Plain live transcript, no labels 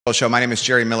Show. My name is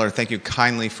Jerry Miller. Thank you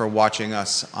kindly for watching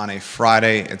us on a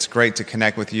Friday. It's great to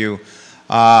connect with you.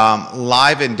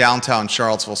 Live in downtown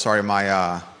Charlottesville. Sorry,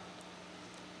 my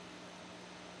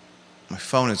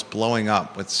phone is blowing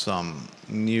up with some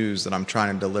news that I'm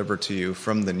trying to deliver to you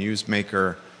from the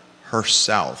newsmaker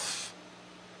herself.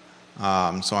 So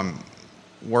I'm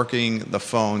working the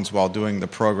phones while doing the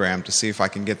program to see if I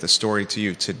can get the story to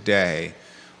you today,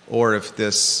 or if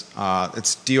this,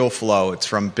 it's deal flow, it's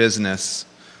from business,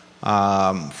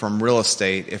 from real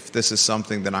estate, if this is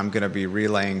something that I'm going to be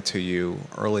relaying to you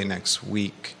early next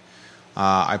week.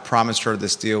 I promised her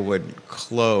this deal would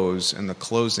close, and the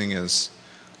closing is,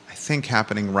 I think,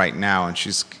 happening right now, and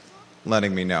she's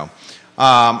letting me know.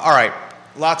 All right,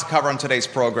 lots to cover on today's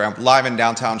program. Live in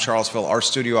downtown Charlottesville, our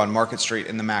studio on Market Street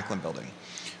in the Macklin building.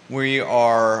 We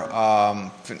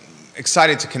are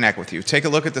excited to connect with you. Take a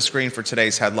look at the screen for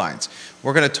today's headlines.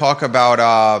 We're going to talk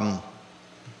about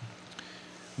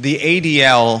the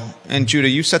ADL, and Judah,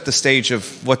 you set the stage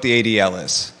of what the ADL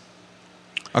is.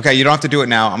 Okay, you don't have to do it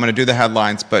now. I'm going to do the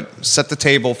headlines, but set the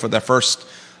table for the first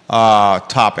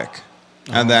topic,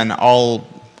 and then I'll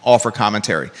offer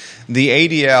commentary. The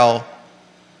ADL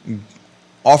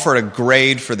offered a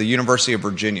grade for the University of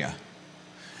Virginia,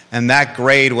 and that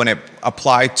grade, when it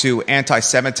applied to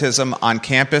anti-Semitism on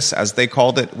campus, as they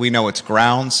called it, we know it's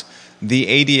grounds,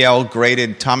 the ADL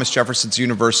graded Thomas Jefferson's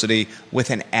University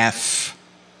with an F.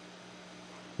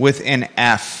 With an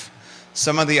F.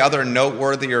 Some of the other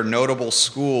noteworthy or notable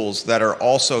schools that are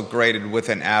also graded with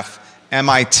an F: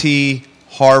 MIT,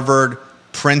 Harvard,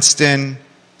 Princeton,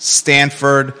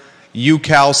 Stanford,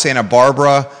 UCal Santa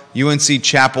Barbara, UNC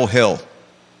Chapel Hill,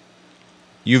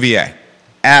 UVA.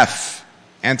 F,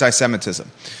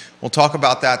 anti-Semitism. We'll talk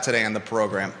about that today on the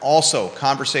program. Also,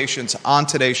 conversations on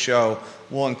today's show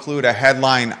will include a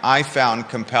headline I found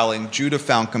compelling, Judah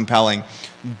found compelling: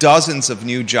 dozens of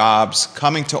new jobs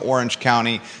coming to Orange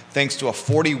County thanks to a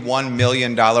 $41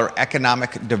 million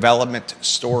economic development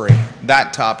story.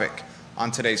 That topic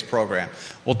on today's program.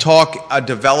 We'll talk a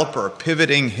developer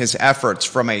pivoting his efforts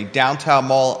from a downtown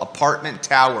mall apartment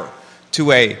tower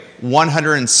to a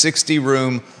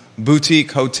 160-room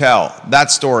boutique hotel.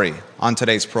 That story on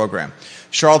today's program.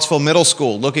 Charlottesville Middle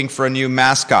School looking for a new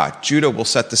mascot. Judah will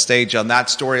set the stage on that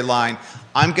storyline.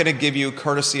 I'm going to give you,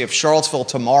 courtesy of Charlottesville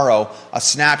Tomorrow, a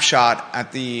snapshot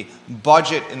at the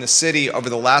budget in the city over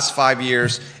the last 5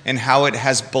 years and how it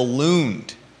has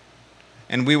ballooned.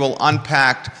 And we will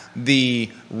unpack the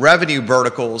revenue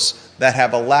verticals that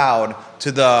have allowed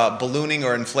to the ballooning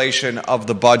or inflation of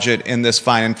the budget in this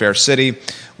fine and fair city.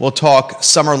 We'll talk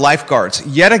summer lifeguards.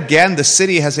 Yet again, the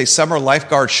city has a summer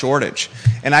lifeguard shortage.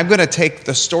 And I'm going to take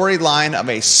the storyline of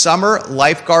a summer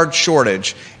lifeguard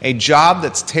shortage, a job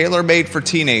that's tailor-made for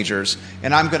teenagers,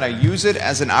 and I'm going to use it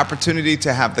as an opportunity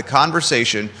to have the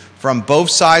conversation from both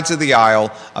sides of the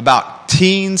aisle about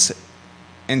teens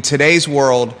in today's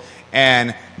world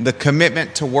and the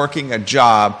commitment to working a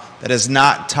job that is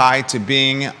not tied to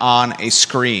being on a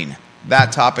screen.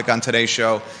 That topic on today's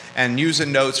show, and news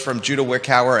and notes from Judah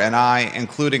Wickhauer and I,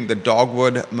 including the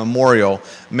Dogwood Memorial,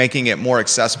 making it more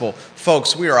accessible.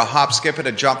 Folks, we are a hop, skip, and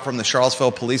a jump from the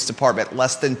Charlottesville Police Department,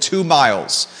 less than 2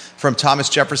 miles from Thomas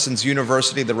Jefferson's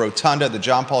University, the Rotunda, the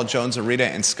John Paul Jones Arena,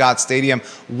 and Scott Stadium,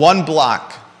 1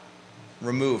 block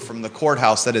removed from the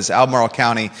courthouse that is Albemarle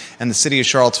County and the city of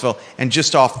Charlottesville, and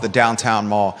just off the downtown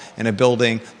mall in a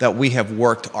building that we have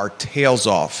worked our tails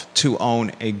off to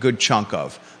own a good chunk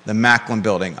of, the Macklin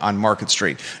building on Market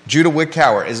Street. Judah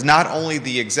Wickhauer is not only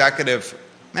the executive,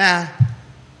 not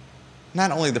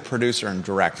only the producer and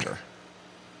director,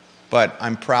 but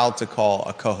I'm proud to call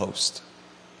a co-host.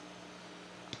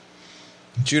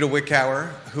 Judah Wickhauer,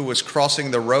 who was crossing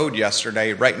the road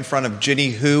yesterday right in front of Ginny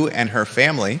Hu and her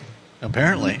family.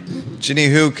 Apparently. Ginny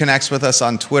Hu connects with us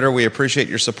on Twitter. We appreciate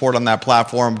your support on that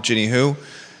platform, Ginny Hu.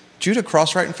 Judah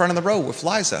crossed right in front of the road with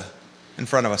Liza in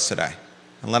front of us today.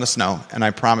 And let us know. And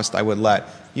I promised I would let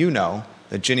you know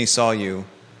that Ginny saw you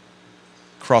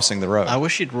crossing the road. I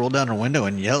wish she'd rolled down her window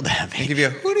and yelled at me. I'll give you a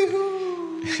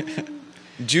hooty-hoo.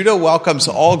 Judah welcomes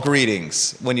all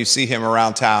greetings when you see him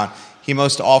around town. He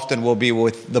most often will be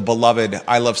with the beloved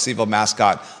I Love CVille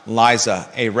mascot, Liza,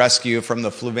 a rescue from the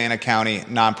Fluvanna County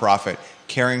nonprofit,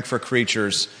 Caring for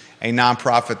Creatures, a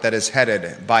nonprofit that is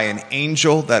headed by an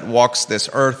angel that walks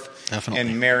this earth. Definitely.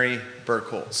 And Mary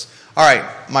Burkholz. All right,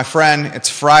 my friend, it's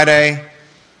Friday.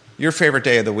 Your favorite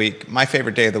day of the week. My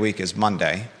favorite day of the week is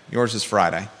Monday. Yours is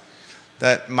Friday.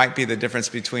 That might be the difference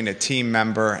between a team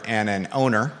member and an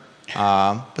owner,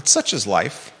 but such is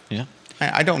life. Yeah.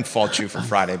 I don't fault you for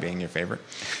Friday being your favorite.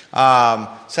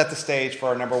 Set the stage for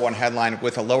our number one headline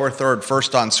with a lower third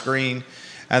first on screen.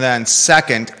 And then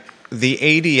second, the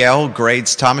ADL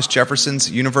grades Thomas Jefferson's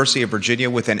University of Virginia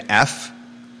with an F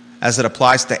as it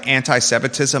applies to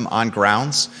anti-Semitism on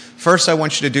grounds. First, I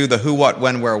want you to do the who, what,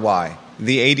 when, where, why.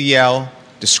 The ADL,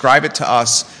 describe it to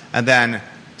us, and then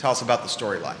tell us about the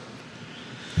storyline.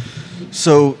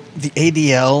 So the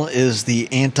ADL is the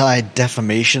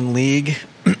Anti-Defamation League.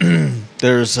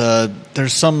 There's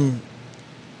some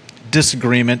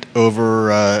disagreement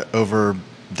over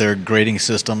their grading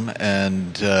system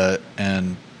and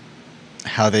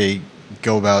how they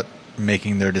go about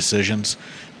making their decisions.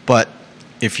 But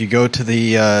if you go to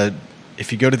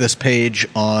this page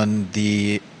on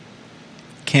the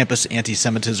Campus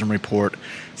Antisemitism Report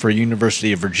for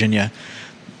University of Virginia,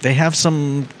 they have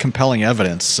some compelling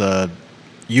evidence.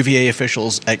 UVA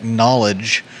officials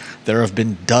acknowledge there have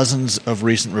been dozens of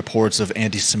recent reports of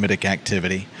anti-Semitic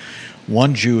activity.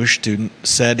 One Jewish student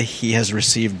said he has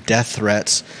received death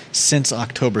threats since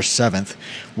October 7th,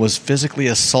 was physically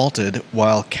assaulted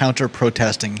while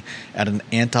counter-protesting at an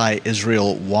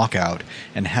anti-Israel walkout,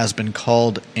 and has been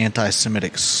called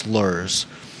anti-Semitic slurs.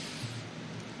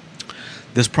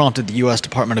 This prompted the U.S.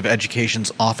 Department of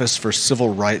Education's Office for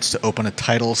Civil Rights to open a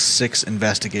Title VI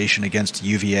investigation against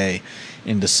UVA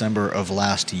in December of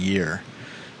last year.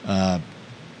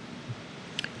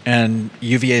 And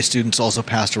UVA students also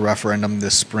passed a referendum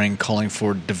this spring calling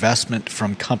for divestment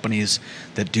from companies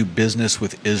that do business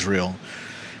with Israel.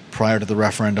 Prior to the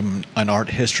referendum, an art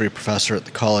history professor at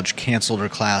the college canceled her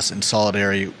class in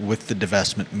solidarity with the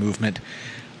divestment movement.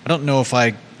 I don't know if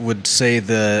I would say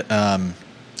the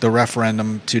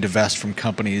referendum to divest from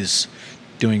companies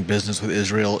doing business with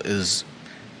Israel is...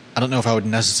 I don't know if I would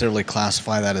necessarily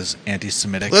classify that as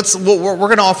anti-Semitic. We're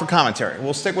going to offer commentary.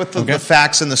 We'll stick with the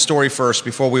facts and the story first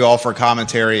before we offer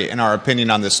commentary and our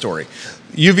opinion on this story.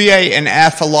 UVA and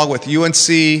F, along with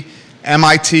UNC,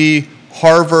 MIT,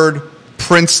 Harvard,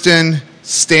 Princeton,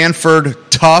 Stanford,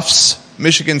 Tufts,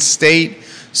 Michigan State,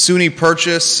 SUNY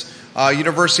Purchase,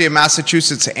 University of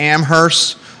Massachusetts,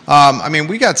 Amherst.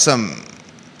 We got some...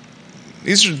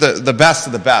 These are the best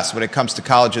of the best when it comes to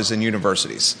colleges and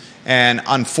universities. And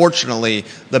unfortunately,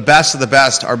 the best of the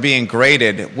best are being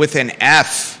graded with an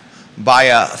F by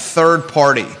a third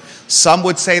party. Some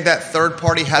would say that third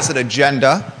party has an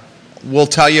agenda. We'll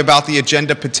tell you about the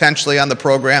agenda potentially on the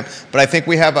program. But I think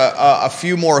we have a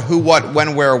few more who, what,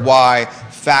 when, where, why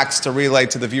facts to relay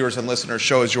to the viewers and listeners.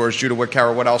 Show is yours. Judah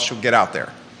Whitcower, what else should get out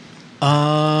there?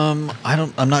 I'm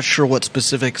not sure what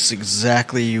specifics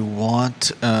exactly you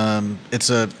want. It's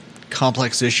a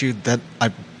complex issue that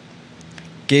I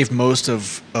gave most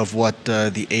of what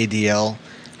the ADL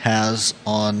has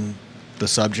on the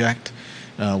subject,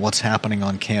 what's happening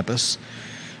on campus.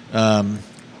 The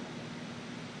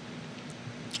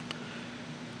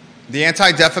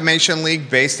Anti-Defamation League,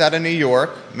 based out of New York,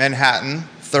 Manhattan,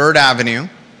 3rd Avenue.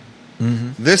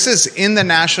 Mm-hmm. This is in the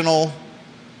national,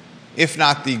 if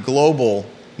not the global,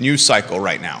 news cycle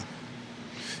right now.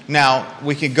 Now,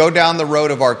 we can go down the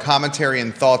road of our commentary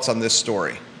and thoughts on this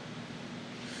story.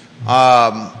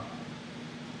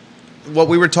 What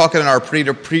we were talking in our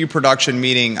pre-production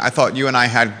meeting, I thought you and I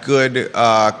had good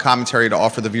commentary to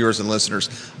offer the viewers and listeners.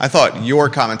 I thought your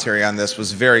commentary on this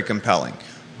was very compelling.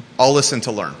 I'll listen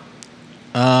to learn.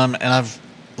 And I've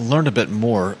learned a bit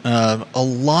more. A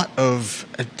lot of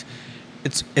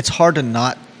it's hard to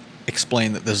not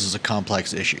explain that this is a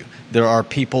complex issue. There are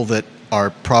people that are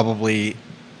probably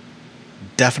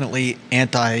definitely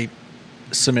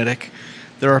anti-Semitic.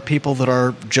 There are people that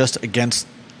are just against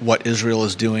what Israel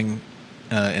is doing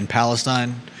in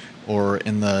Palestine or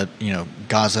in the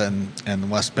Gaza and the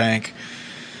West Bank.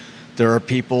 There are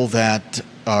people that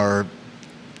are,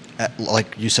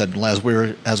 like you said, as we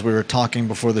were talking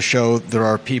before the show, there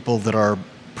are people that are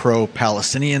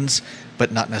pro-Palestinians,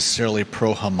 but not necessarily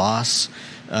pro-Hamas.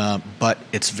 But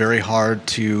it's very hard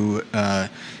to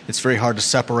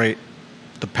separate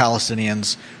the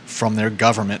Palestinians from their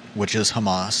government, which is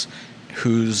Hamas,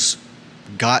 who's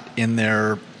got in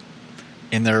their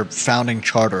founding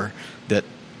charter that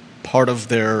part of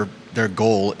their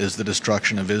goal is the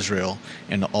destruction of Israel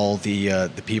and all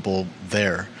the people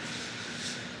there.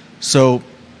 So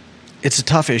it's a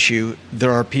tough issue.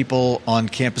 There are people on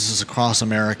campuses across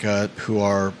America who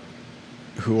are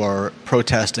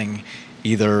protesting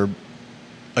either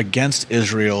against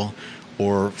Israel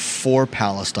or for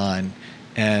Palestine,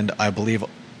 and I believe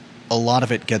a lot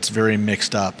of it gets very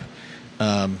mixed up.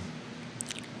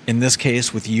 In this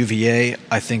case with UVA,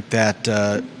 I think that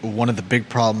one of the big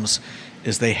problems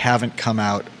is they haven't come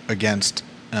out against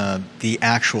the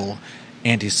actual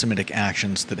anti-Semitic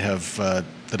actions that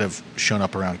have shown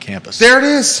up around campus. There it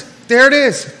is.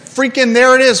 Freaking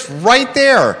there it is. Right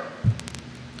there.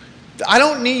 I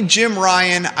don't need Jim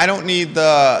Ryan. I don't need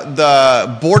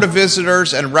the Board of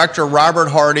Visitors and Rector Robert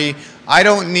Hardy. I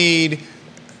don't need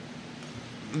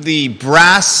the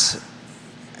brass,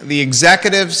 the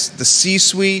executives, the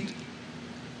C-suite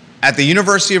at the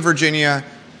University of Virginia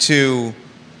to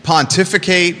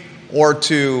pontificate or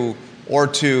to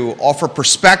offer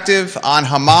perspective on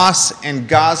Hamas and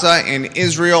Gaza and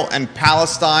Israel and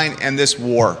Palestine and this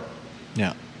war.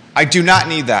 Yeah. I do not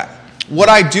need that. What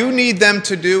I do need them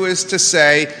to do is to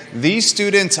say, these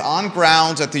students on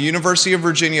grounds at the University of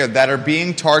Virginia that are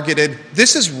being targeted,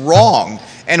 this is wrong,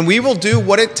 and we will do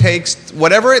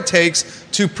whatever it takes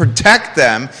to protect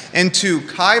them and to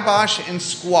kibosh and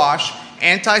squash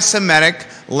anti-Semitic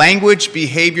language,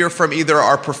 behavior from either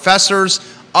our professors,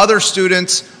 other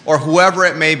students, or whoever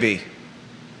it may be.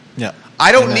 Yeah.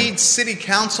 I don't need City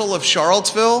Council of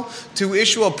Charlottesville to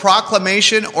issue a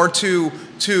proclamation or to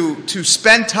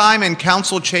spend time in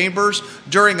council chambers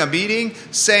during a meeting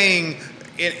saying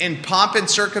in pomp and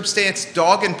circumstance,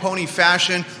 dog and pony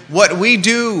fashion, what we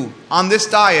do on this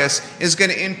dais is going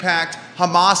to impact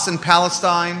Hamas and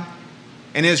Palestine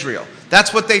and Israel.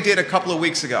 That's what they did a couple of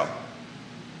weeks ago.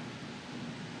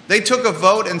 They took a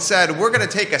vote and said, we're going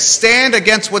to take a stand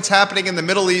against what's happening in the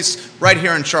Middle East right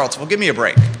here in Charlottesville. Give me a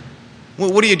break.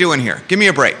 What are you doing here? Give me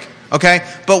a break. Okay?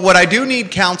 But what I do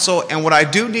need council and what I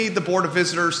do need the Board of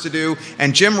Visitors to do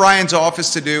and Jim Ryan's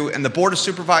office to do and the Board of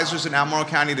Supervisors in Albemarle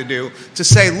County to do, to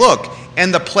say, look,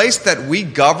 in the place that we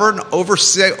govern,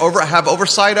 have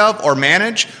oversight of or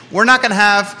manage, we're not going to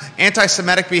have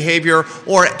anti-Semitic behavior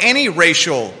or any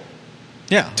racial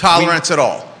tolerance at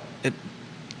all.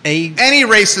 Any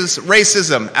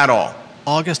racism at all.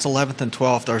 August 11th and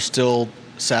 12th are still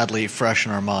sadly fresh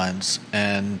in our minds,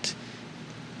 and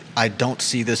I don't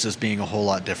see this as being a whole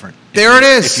lot different. There it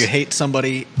is. If you hate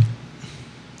somebody,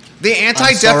 the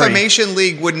Anti-Defamation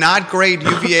League would not grade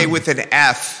UVA with an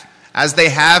F, as they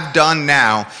have done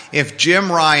now, if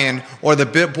Jim Ryan or the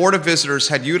Board of Visitors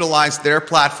had utilized their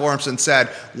platforms and said,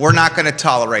 we're not going to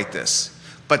tolerate this.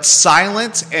 But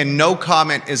silence and no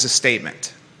comment is a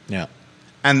statement. Yeah.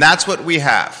 And that's what we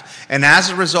have. And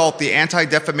as a result, the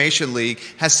Anti-Defamation League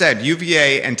has said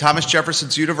UVA and Thomas Jefferson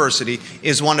University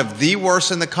is one of the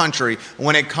worst in the country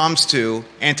when it comes to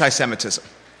anti-Semitism.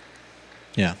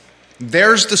 Yeah.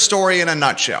 There's the story in a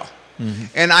nutshell. Mm-hmm.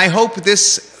 And I hope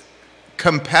this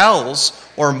compels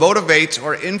or motivates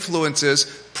or influences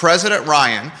President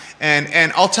Ryan.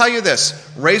 And I'll tell you this,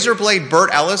 Razorblade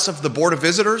Burt Ellis of the Board of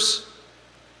Visitors,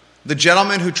 the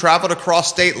gentleman who traveled across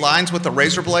state lines with a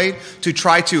razor blade to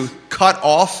try to cut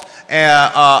off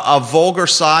a vulgar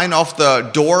sign off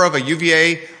the door of a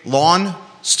UVA lawn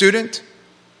student.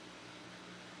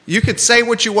 You could say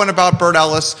what you want about Burt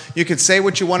Ellis. You could say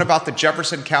what you want about the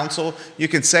Jefferson Council. You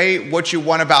can say what you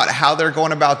want about how they're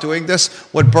going about doing this.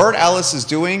 What Burt Ellis is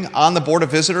doing on the Board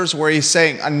of Visitors, where he's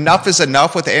saying enough is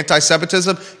enough with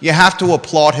anti-Semitism, you have to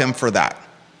applaud him for that.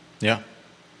 Yeah.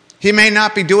 He may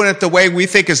not be doing it the way we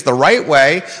think is the right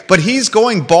way, but he's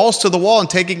going balls to the wall and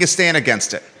taking a stand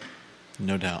against it.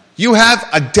 No doubt. You have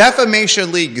a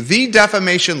defamation league, the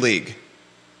Defamation League.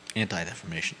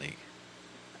 Anti-Defamation League.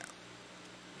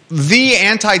 The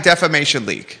Anti-Defamation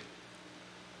League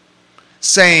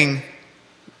saying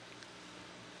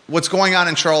what's going on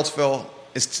in Charlottesville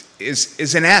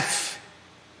is an F.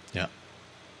 Yeah.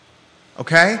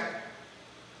 Okay?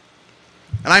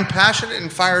 And I'm passionate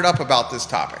and fired up about this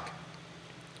topic.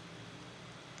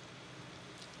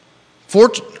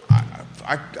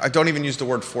 I don't even use the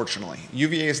word fortunately.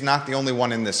 UVA is not the only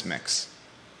one in this mix.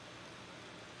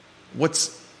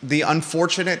 What's the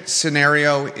unfortunate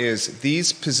scenario is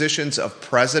these positions of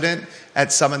president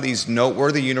at some of these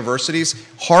noteworthy universities.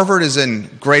 Harvard is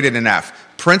graded an F.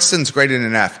 Princeton's graded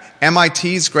an F.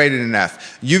 MIT's graded an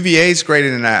F. UVA's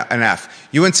graded an F.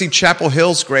 UNC Chapel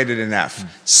Hill's graded an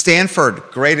F. Stanford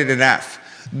graded an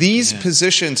F. These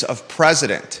positions of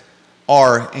president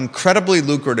are incredibly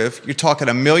lucrative. You're talking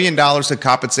 $1 million of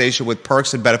compensation with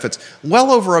perks and benefits,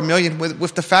 well over $1 million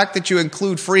with the fact that you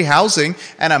include free housing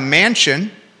and a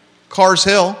mansion, Cars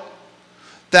Hill,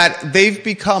 that they've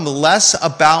become less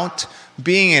about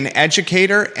being an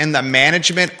educator and the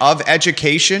management of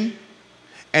education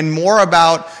and more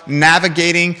about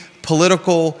navigating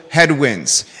political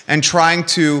headwinds and trying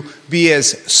to be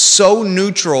as so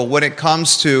neutral when it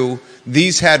comes to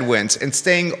these headwinds and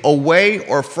staying away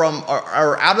or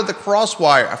out of the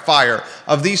crossfire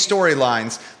of these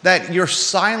storylines, that your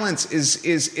silence is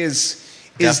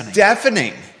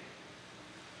deafening.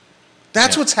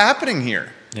 That's what's happening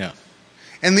here. Yeah.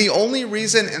 And the only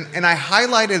reason, and I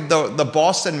highlighted the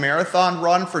Boston Marathon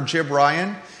run for Jim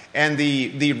Ryan, and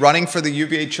the running for the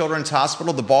UVA Children's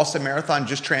Hospital, the Boston Marathon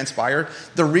just transpired.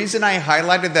 The reason I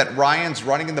highlighted that Ryan's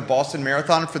running in the Boston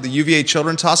Marathon for the UVA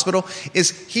Children's Hospital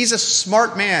is he's a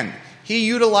smart man. He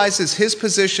utilizes his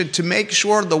position to make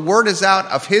sure the word is out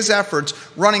of his efforts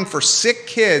running for sick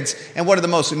kids in one of the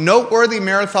most noteworthy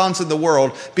marathons in the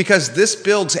world, because this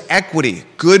builds equity,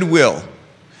 goodwill.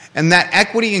 And that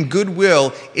equity and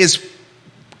goodwill is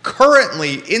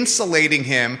currently insulating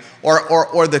him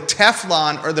or the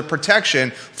Teflon or the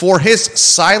protection for his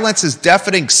silence is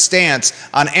deafening stance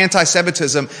on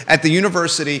anti-Semitism at the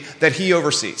university that he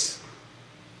oversees.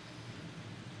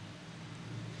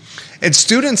 And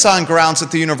students on grounds at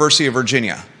the University of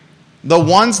Virginia, the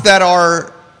ones that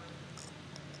are,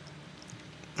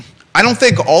 I don't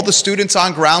think all the students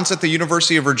on grounds at the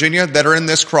University of Virginia that are in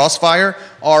this crossfire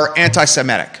are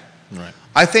anti-Semitic. Right.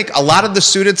 I think a lot of the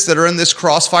students that are in this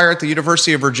crossfire at the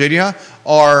University of Virginia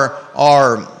are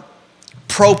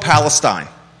pro-Palestine.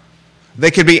 They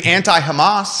could be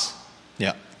anti-Hamas.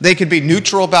 Yeah. They could be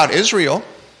neutral about Israel.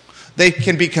 They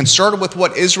can be concerned with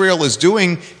what Israel is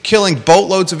doing, killing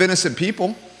boatloads of innocent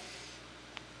people.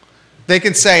 They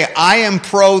can say, I am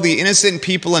pro the innocent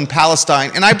people in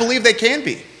Palestine, and I believe they can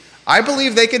be. I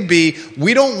believe they could be,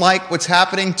 we don't like what's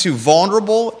happening to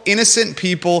vulnerable, innocent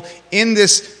people in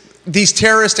these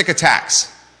terroristic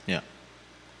attacks. Yeah.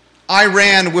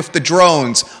 Iran with the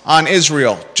drones on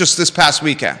Israel just this past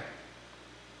weekend.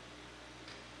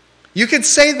 You can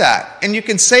say that, and you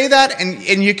can say that, and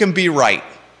you can be right.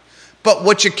 But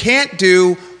what you can't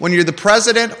do when you're the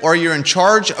president or you're in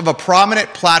charge of a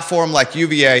prominent platform like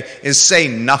UVA is say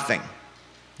nothing.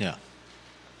 Yeah.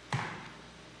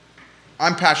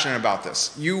 I'm passionate about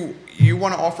this. You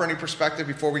want to offer any perspective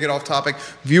before we get off topic?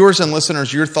 Viewers and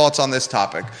listeners, your thoughts on this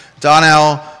topic.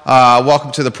 Donnell,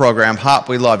 welcome to the program. Hop,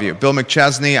 we love you. Bill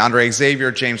McChesney, Andre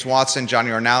Xavier, James Watson,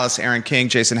 Johnny Ornalis, Aaron King,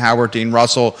 Jason Howard, Dean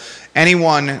Russell.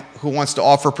 Anyone who wants to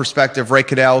offer perspective, Ray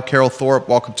Cadell, Carol Thorpe,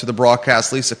 welcome to the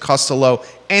broadcast. Lisa Costello,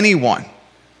 anyone.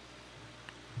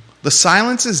 The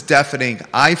silence is deafening.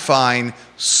 I find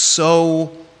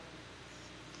so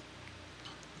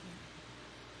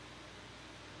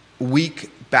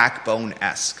weak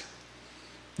backbone-esque.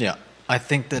 Yeah, I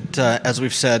think that as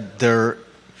we've said, there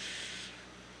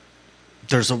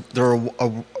are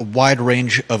a wide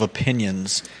range of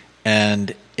opinions,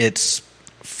 and it's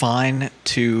fine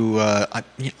to. I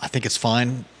think it's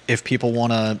fine if people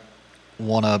want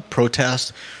to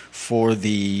protest for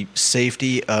the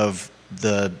safety of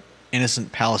the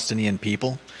innocent Palestinian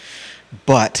people,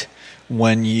 but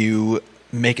when you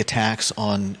make attacks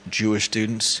on Jewish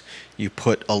students, you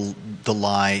put the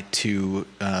lie to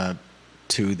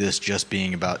this just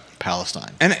being about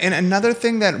Palestine. And another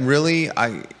thing that really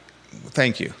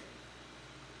thank you.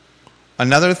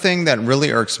 Another thing that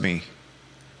really irks me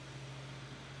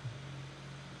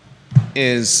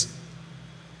is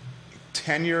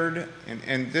tenured,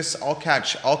 and this I'll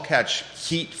catch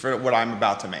heat for what I'm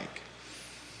about to make.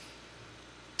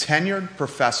 Tenured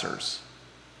professors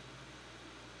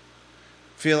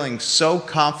feeling so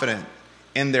confident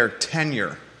in their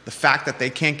tenure, the fact that they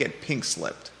can't get pink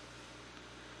slipped,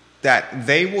 that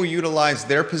they will utilize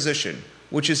their position,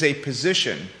 which is a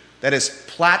position that is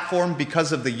platformed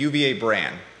because of the UVA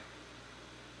brand,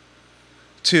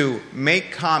 to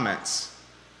make comments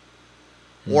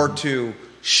or to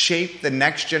shape the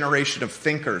next generation of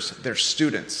thinkers, their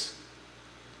students,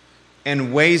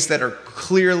 in ways that are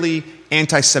clearly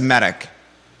anti-Semitic.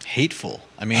 Hateful.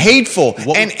 I mean, hateful,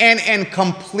 and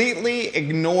completely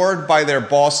ignored by their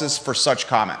bosses for such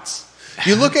comments.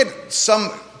 You look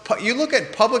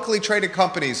at publicly traded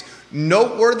companies,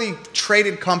 noteworthy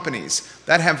traded companies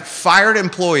that have fired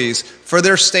employees for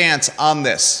their stance on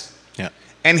this. Yeah.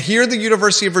 And here the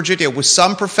University of Virginia, with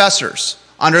some professors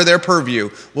under their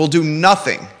purview, will do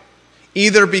nothing,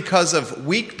 either because of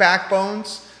weak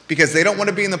backbones, because they don't want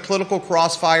to be in the political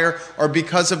crossfire, or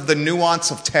because of the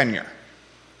nuance of tenure.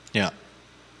 Yeah.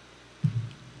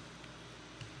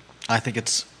 I think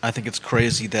it's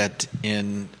crazy that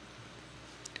in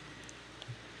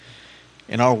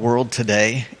our world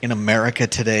today, in America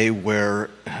today, where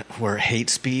hate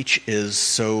speech is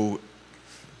so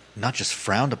not just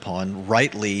frowned upon,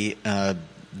 rightly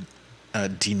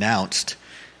denounced,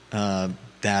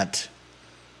 that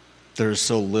there's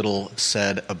so little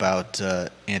said about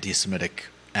anti-Semitic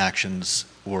actions,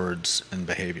 words, and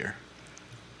behavior.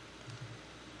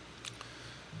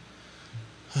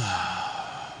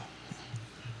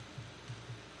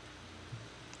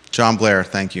 John Blair,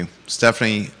 thank you.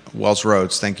 Stephanie Wells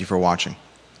Rhodes, thank you for watching.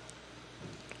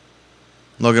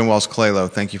 Logan Wells Claylow,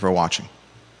 thank you for watching.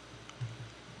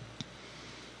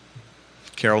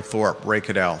 Carol Thorpe, Ray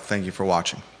Cadell, thank you for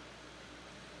watching.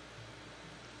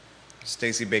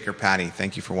 Stacy Baker Patty,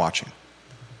 thank you for watching.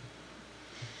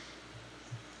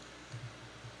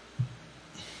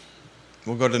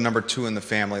 We'll go to number 2 in the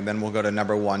family, then we'll go to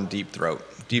number 1, Deep Throat.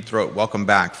 Deep Throat, welcome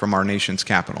back from our nation's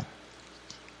capital.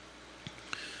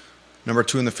 Number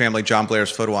 2 in the family, John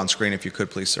Blair's photo on screen, if you could,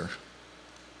 please, sir.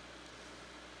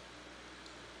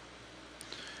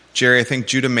 Jerry, I think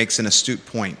Judah makes an astute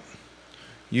point.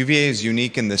 UVA is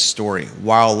unique in this story.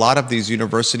 While a lot of these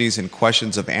universities and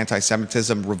questions of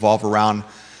anti-Semitism revolve around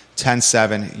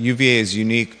 10-7, UVA is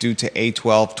unique due to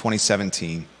A12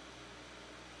 2017.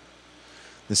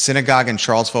 The synagogue in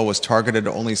Charlottesville was targeted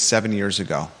only 7 years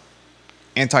ago.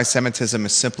 Anti-Semitism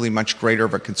is simply much greater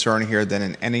of a concern here than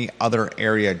in any other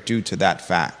area due to that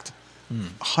fact.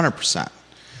 100%.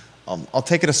 I'll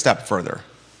take it a step further.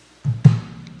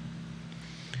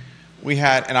 We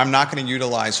had, and I'm not going to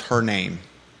utilize her name,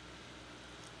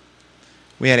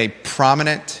 we had a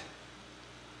prominent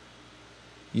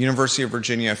University of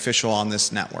Virginia official on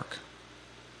this network.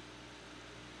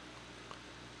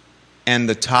 And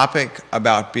the topic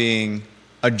about being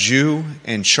a Jew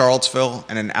in Charlottesville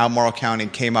and in Albemarle County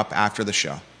came up after the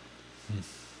show.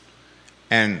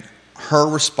 And her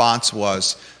response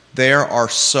was, there are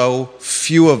so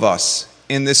few of us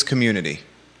in this community.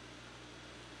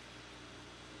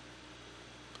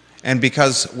 And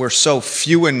because we're so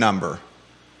few in number,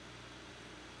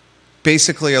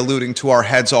 basically alluding to our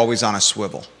heads always on a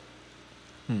swivel.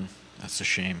 That's a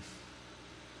shame.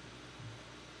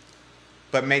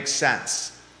 But makes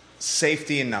sense.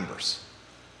 Safety in numbers.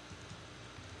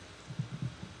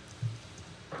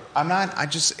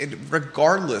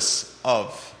 Regardless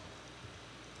of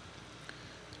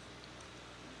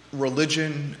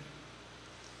religion,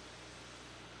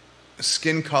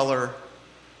 skin color,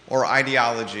 or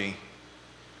ideology,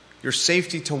 your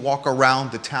safety to walk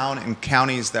around the town and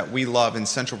counties that we love in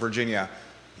Central Virginia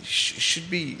should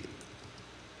be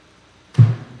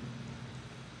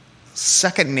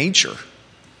second nature.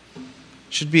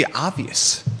 Should be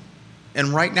obvious. And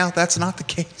right now, that's not the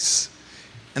case.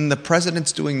 And the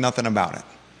president's doing nothing about it.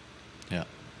 Yeah.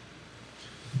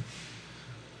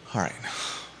 All right.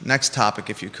 Next topic,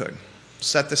 if you could.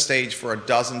 Set the stage for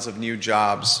dozens of new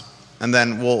jobs. And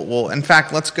then we'll in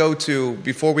fact, let's go to,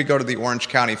 before we go to the Orange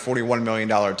County $41 million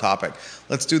topic,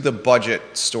 let's do the budget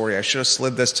story. I should have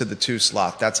slid this to the 2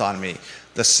 slot. That's on me.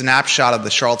 The snapshot of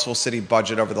the Charlottesville City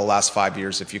budget over the last 5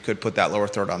 years, if you could put that lower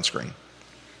third on screen.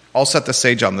 I'll set the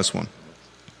stage on this one.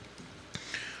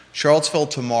 Charlottesville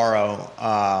Tomorrow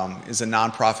is a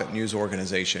nonprofit news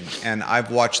organization, and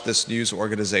I've watched this news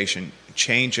organization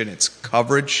change in its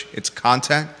coverage, its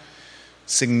content,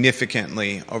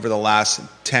 significantly over the last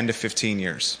 10 to 15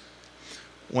 years.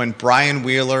 When Brian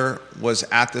Wheeler was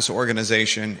at this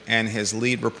organization and his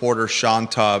lead reporter, Sean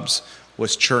Tubbs,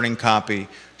 was churning copy,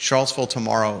 Charlottesville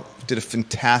Tomorrow did a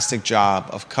fantastic job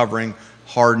of covering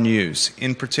hard news,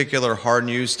 in particular hard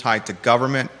news tied to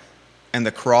government and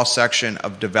the cross-section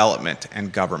of development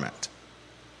and government.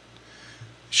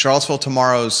 Charlottesville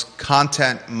Tomorrow's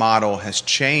content model has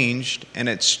changed, and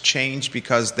it's changed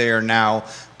because they are now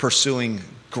pursuing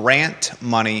grant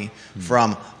money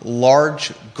from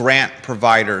large grant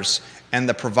providers, and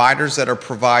the providers that are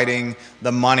providing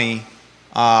the money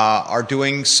are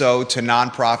doing so to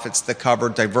nonprofits that cover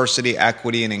diversity,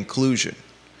 equity, and inclusion.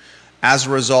 As a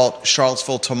result,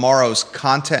 Charlottesville Tomorrow's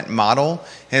content model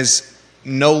is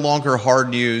no longer hard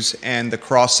news and the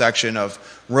cross-section of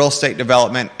real estate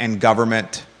development and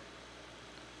government.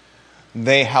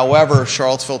 They, however,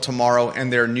 Charlottesville Tomorrow, in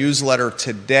their newsletter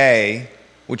today,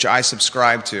 which I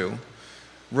subscribe to,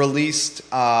 released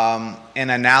an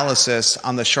analysis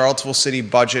on the Charlottesville City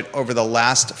budget over the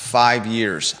last 5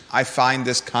 years. I find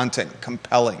this content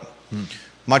compelling.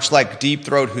 Much like Deep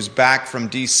Throat, who's back from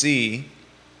D.C.,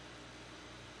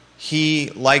 he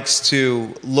likes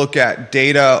to look at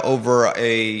data over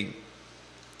a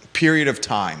period of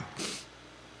time.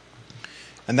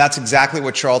 And that's exactly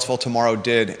what Charlottesville Tomorrow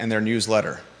did in their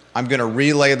newsletter. I'm going to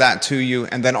relay that to you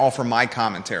and then offer my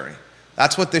commentary.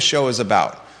 That's what this show is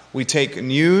about. We take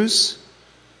news,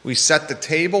 we set the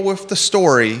table with the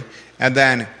story, and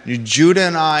then Judah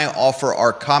and I offer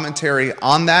our commentary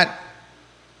on that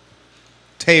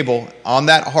table, on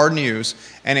that hard news,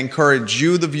 and encourage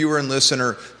you, the viewer and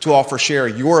listener, to share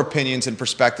your opinions and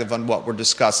perspective on what we're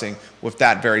discussing with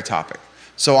that very topic.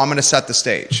 So I'm going to set the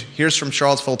stage. Here's from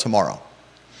Charlottesville Tomorrow.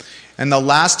 In the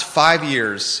last 5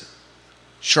 years,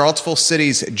 Charlottesville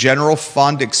City's general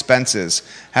fund expenses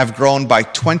have grown by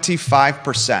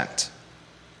 25%.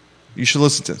 You should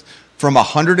listen to this. From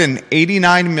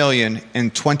 $189 million in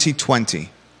 2020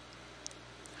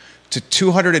 to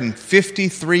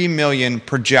 $253 million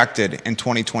projected in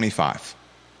 2025.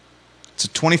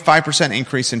 It's a 25%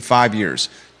 increase in 5 years,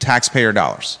 taxpayer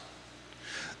dollars.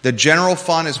 The general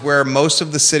fund is where most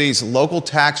of the city's local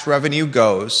tax revenue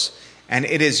goes, and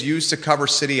it is used to cover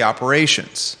city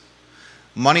operations.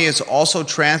 Money is also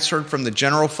transferred from the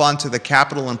general fund to the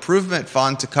capital improvement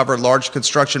fund to cover large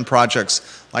construction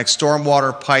projects like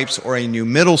stormwater pipes or a new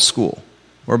middle school.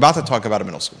 We're about to talk about a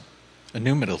middle school. A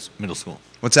new middle school.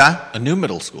 What's that? A new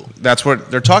middle school. That's what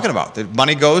they're talking about. The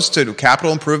money goes to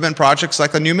capital improvement projects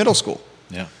like the new middle school.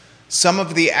 Yeah. Some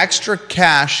of the extra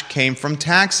cash came from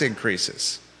tax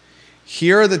increases.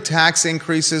 Here are the tax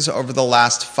increases over the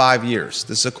last 5 years.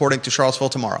 This is according to Charlottesville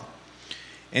Tomorrow.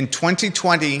 In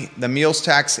 2020, the meals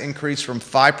tax increased from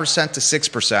 5% to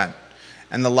 6%,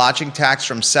 and the lodging tax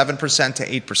from 7% to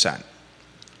 8%.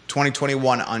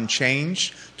 2021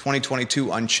 unchanged,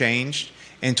 2022 unchanged.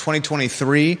 In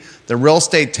 2023, the real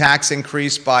estate tax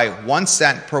increased by 1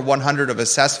 cent per 100 of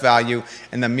assessed value,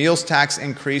 and the meals tax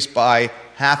increased by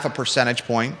 0.5 percentage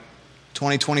point.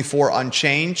 2024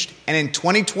 unchanged, and in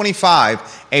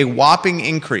 2025, a whopping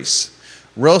increase.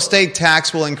 Real estate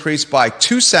tax will increase by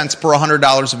 2 cents per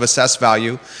 $100 of assessed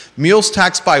value, meals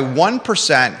tax by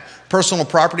 1%, personal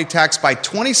property tax by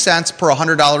 20 cents per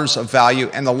 $100 of value,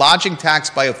 and the lodging tax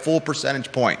by a full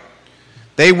percentage point.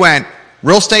 They went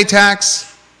real estate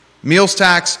tax, meals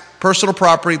tax, personal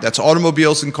property, that's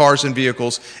automobiles and cars and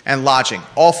vehicles, and lodging,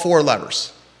 all 4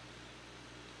 levers.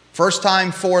 First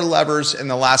time 4 levers in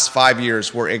the last 5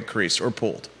 years were increased or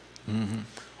pulled. Mm-hmm.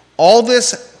 All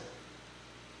this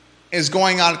is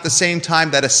going on at the same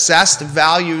time that assessed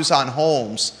values on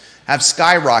homes have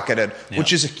skyrocketed,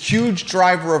 which is a huge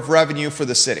driver of revenue for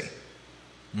the city.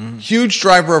 Mm-hmm. Huge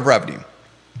driver of revenue.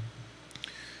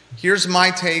 Here's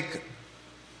my take,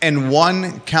 and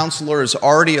one counselor is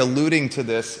already alluding to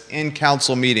this in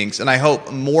council meetings, and I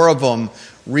hope more of them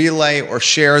relay or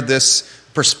share this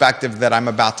perspective that I'm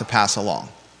about to pass along.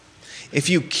 If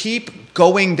you keep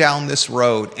going down this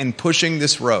road and pushing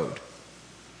this road,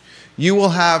 you will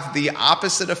have the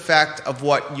opposite effect of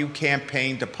what you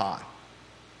campaigned upon.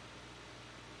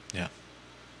 Yeah.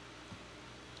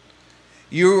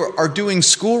 You are doing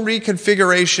school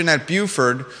reconfiguration at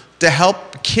Buford to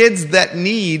help kids that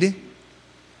need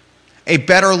a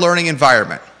better learning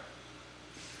environment.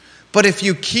 But if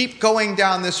you keep going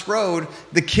down this road,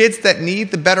 the kids that need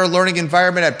the better learning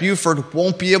environment at Buford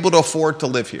won't be able to afford to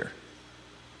live here.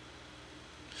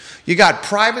 You got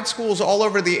private schools all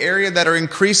over the area that are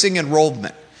increasing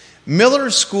enrollment.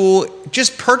 Miller's School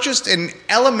just purchased an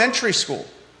elementary school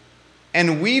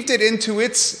and weaved it into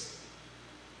its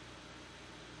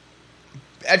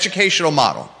educational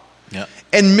model. Yeah.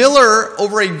 And Miller,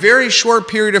 over a very short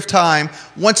period of time,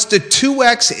 wants to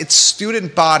 2x its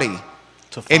student body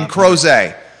in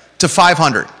Crozet to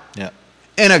 500. Yeah.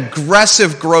 An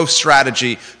aggressive growth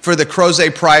strategy for the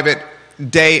Crozet private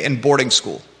day and boarding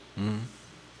school. Mm-hmm.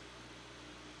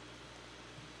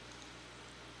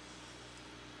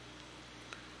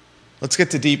 Let's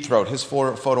get to Deep Throat, his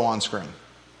photo on screen.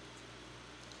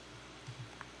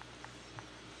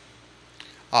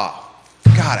 Oh,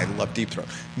 God, I love Deep Throat.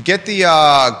 Get the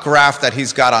graph that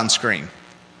he's got on screen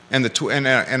and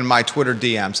in my Twitter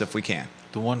DMs if we can.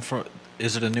 The one for,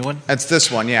 is it a new one? It's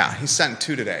this one, yeah. He sent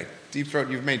 2 today. Deep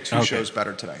Throat, you've made 2 shows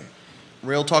better today.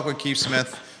 Real Talk with Keith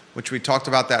Smith, which we talked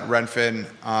about, that Redfin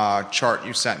chart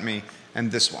you sent me,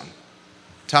 and this one.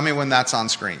 Tell me when that's on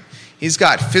screen. He's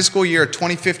got fiscal year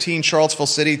 2015 Charlottesville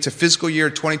City to fiscal year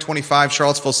 2025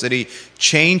 Charlottesville City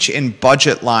change in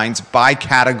budget lines by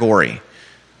category.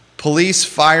 Police,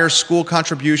 fire, school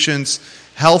contributions,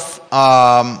 health,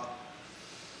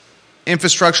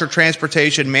 infrastructure,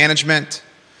 transportation, management,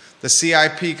 the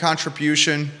CIP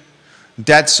contribution,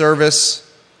 debt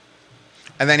service,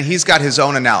 and then he's got his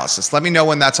own analysis. Let me know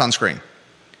when that's on screen.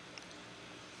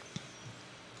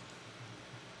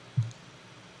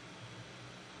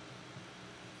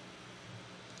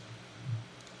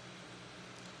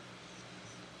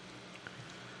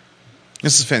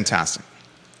 This is fantastic.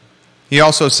 He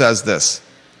also says this: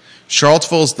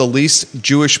 Charlottesville is the least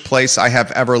Jewish place I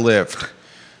have ever lived.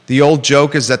 The old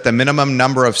joke is that the minimum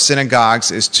number of synagogues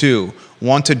is 2,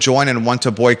 1 to join and 1 to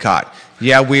boycott.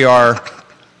 Yeah, we are.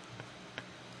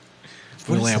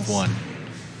 We only have 1.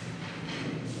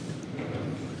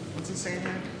 What's it saying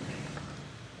here?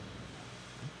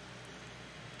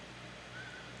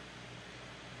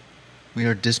 We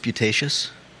are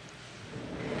disputatious.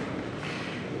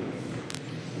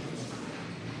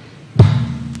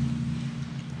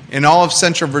 In all of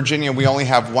Central Virginia, we only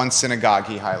have 1 synagogue,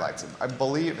 he highlights. I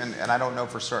believe, and I don't know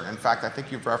for certain, in fact, I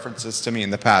think you've referenced this to me in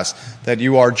the past, that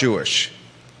you are Jewish.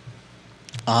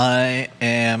 I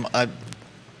am.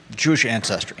 Jewish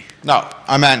ancestry. No,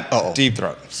 I meant Deep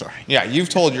Throat. Sorry. Yeah, you've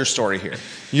told your story here.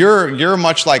 You're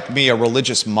much like me, a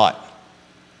religious mutt.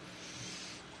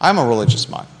 I'm a religious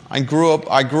mutt. I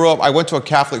went to a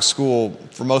Catholic school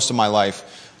for most of my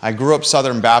life. I grew up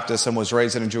Southern Baptist and was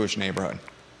raised in a Jewish neighborhood.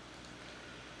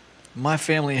 My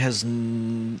family has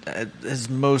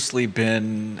mostly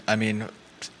been, I mean,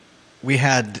 we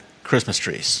had Christmas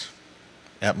trees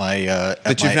at my...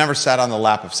 But you've never sat on the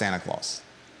lap of Santa Claus?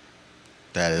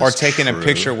 That is Or taken true. a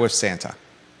picture with Santa?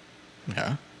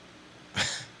 Yeah.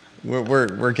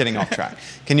 We're getting off track.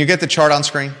 Can you get the chart on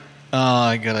screen?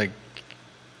 I gotta...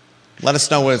 Let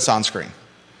us know when it's on screen.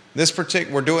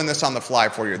 We're doing this on the fly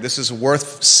for you. This is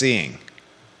worth seeing.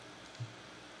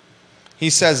 He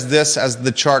says this as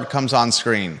the chart comes on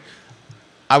screen.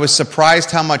 I was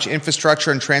surprised how much infrastructure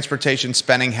and transportation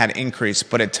spending had increased,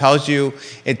 but it tells you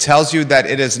that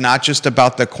it is not just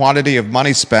about the quantity of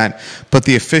money spent, but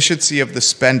the efficiency of the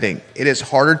spending. It is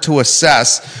harder to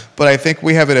assess, but I think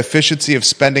we have an efficiency of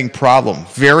spending problem.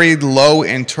 Very low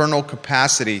internal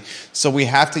capacity, so we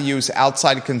have to use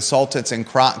outside consultants and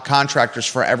contractors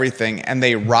for everything, and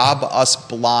they rob us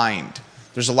blind.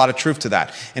 There's a lot of truth to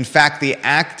that. In fact, the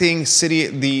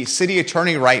city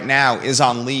attorney right now is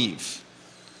on leave.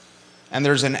 And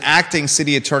there's an acting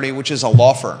city attorney, which is a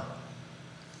law firm.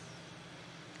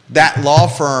 That law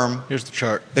firm... Here's the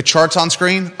chart. The chart's on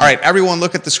screen? All right, everyone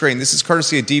look at the screen. This is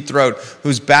courtesy of Deep Throat,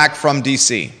 who's back from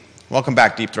D.C. Welcome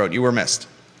back, Deep Throat. You were missed.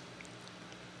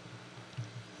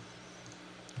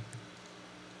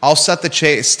 I'll set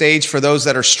the stage for those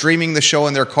that are streaming the show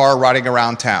in their car riding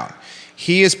around town.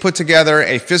 He has put together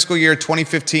a fiscal year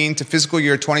 2015 to fiscal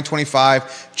year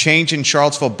 2025 change in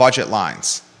Charlottesville budget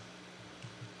lines.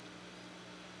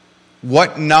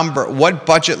 What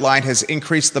budget line has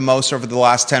increased the most over the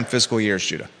last 10 fiscal years,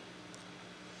 Judah?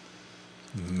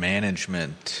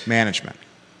 Management.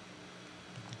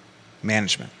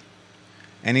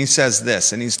 And he says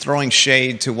this, and he's throwing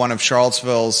shade to one of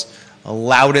Charlottesville's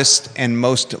loudest and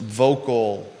most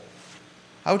vocal.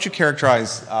 How would you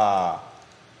characterize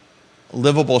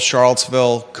Livable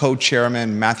Charlottesville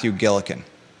co-chairman Matthew Gillikin?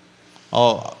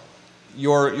 Oh,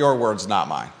 your words, not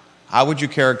mine. How would you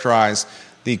characterize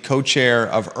the co-chair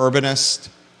of Urbanist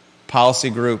Policy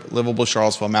Group, Livable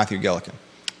Charlottesville, Matthew Gillikin?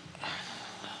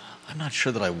 I'm not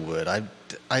sure that I would.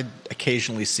 I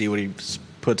occasionally see what he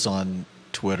puts on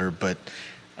Twitter, but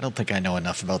I don't think I know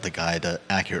enough about the guy to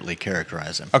accurately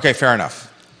characterize him. Okay, fair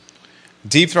enough.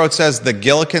 Deep Throat says the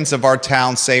Gillikins of our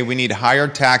town say we need higher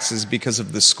taxes because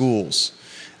of the schools,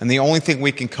 and the only thing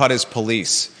we can cut is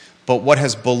police. But what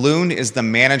has ballooned is the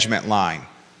management line.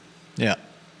 Yeah.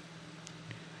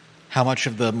 How much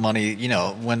of the money,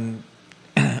 when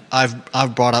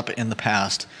I've brought up in the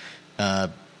past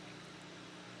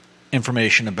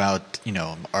information about,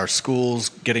 our schools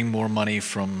getting more money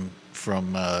from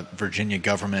Virginia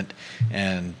government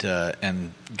and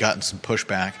gotten some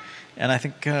pushback, and I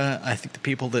think the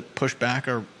people that push back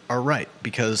are right,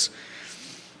 because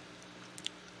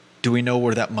do we know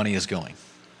where that money is going?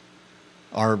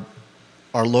 Our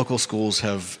local schools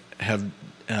have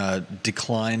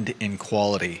declined in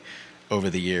quality over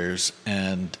the years,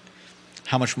 and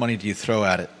how much money do you throw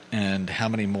at it, and how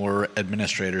many more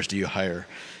administrators do you hire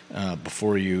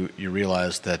before you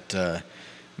realize that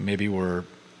maybe we're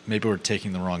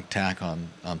taking the wrong tack on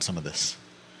some of this?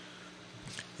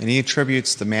 And he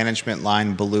attributes the management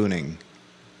line ballooning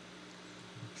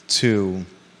to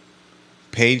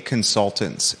paid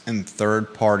consultants and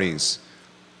third parties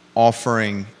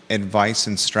offering advice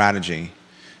and strategy,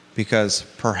 because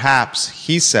perhaps,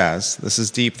 he says, this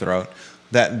is Deep Throat,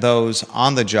 that those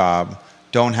on the job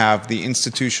don't have the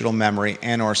institutional memory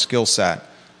and or skill set,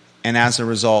 and as a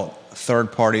result,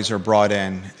 third parties are brought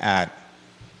in at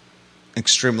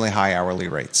extremely high hourly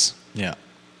rates. Yeah.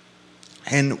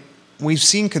 And we've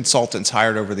seen consultants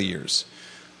hired over the years.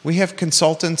 We have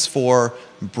consultants for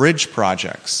bridge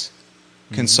projects,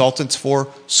 consultants for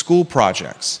school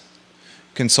projects,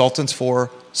 consultants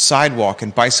for sidewalk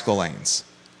and bicycle lanes,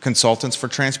 consultants for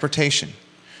transportation.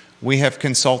 We have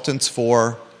consultants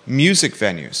for music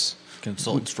venues.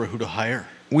 Consultants for who to hire.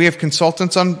 We have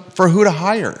consultants for who to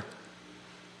hire.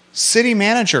 City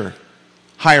manager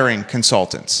hiring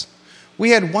consultants. We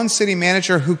had one city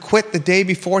manager who quit the day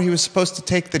before he was supposed to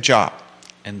take the job.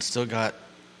 And still got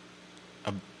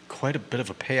quite a bit of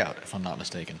a payout, if I'm not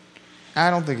mistaken. I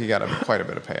don't think he got quite a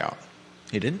bit of payout.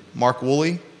 He didn't? Mark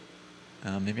Woolley,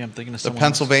 maybe I'm thinking of the someone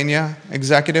Pennsylvania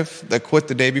executive that quit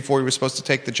the day before he was supposed to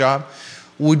take the job.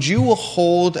 Would you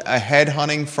hold a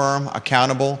headhunting firm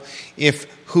accountable if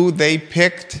who they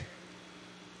picked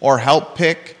or helped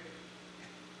pick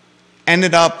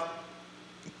ended up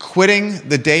quitting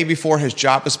the day before his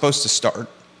job is supposed to start?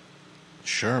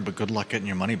 Sure, but good luck getting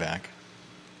your money back.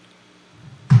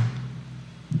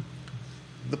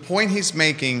 The point he's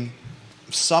making,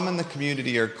 some in the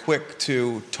community are quick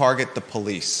to target the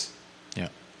police. Yeah.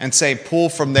 And say, pull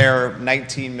from their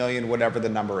 19 million, whatever the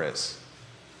number is.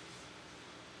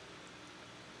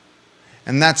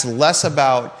 And that's less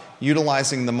about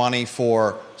utilizing the money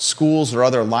for schools or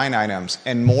other line items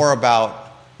and more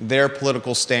about their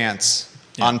political stance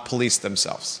on police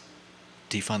themselves.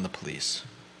 Defund the police.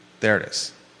 There it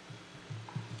is.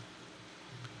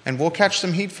 And we'll catch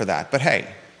some heat for that. But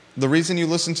hey, the reason you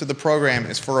listen to the program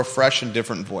is for a fresh and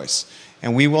different voice.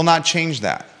 And we will not change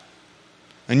that.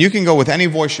 And you can go with any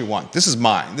voice you want. This is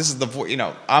mine. This is the voice.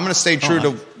 I'm going to stay true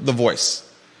to the voice.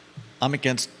 I'm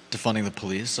against defunding the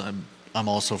police. I'm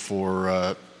also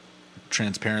for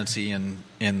transparency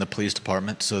in the police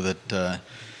department, so that the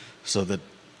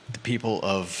people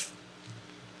of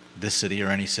this city or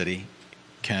any city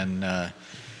can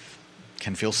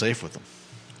feel safe with them.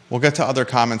 We'll get to other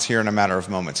comments here in a matter of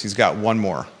moments. He's got one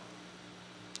more.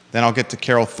 Then I'll get to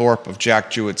Carol Thorpe of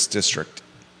Jack Jewett's district.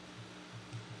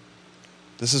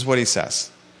 This is what he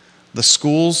says. The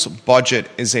school's budget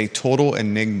is a total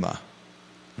enigma.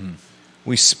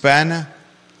 We spend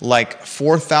like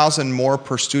 $4,000 more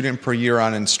per student per year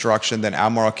on instruction than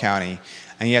Albemarle County,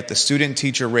 and yet the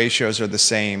student-teacher ratios are the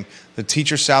same. The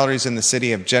teacher salaries in the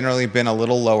city have generally been a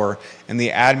little lower, and the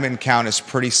admin count is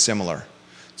pretty similar.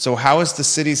 So how is the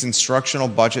city's instructional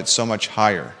budget so much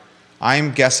higher? I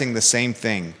am guessing the same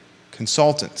thing,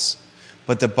 consultants,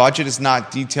 but the budget is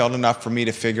not detailed enough for me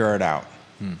to figure it out.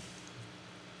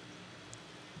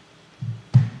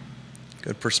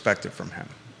 Good perspective from him.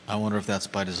 I wonder if that's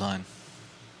by design.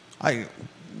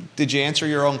 Did you answer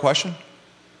your own question?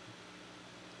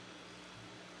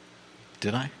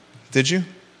 Did I? Did you?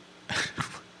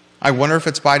 I wonder if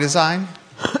it's by design.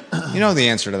 You know the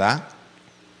answer to that,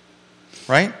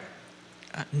 right?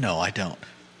 No, I don't.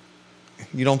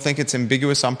 You don't think it's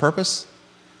ambiguous on purpose?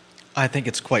 I think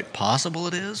it's quite possible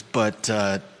it is, but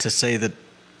to say that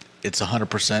it's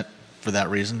 100% for that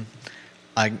reason,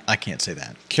 I can't say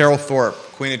that. Carol Thorpe,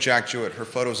 Queen of Jack Jewett, her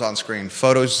photo's on screen.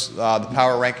 Photos, the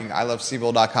power ranking,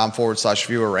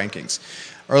 ilovecville.com/viewer rankings.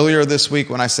 Earlier this week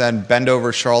when I said bend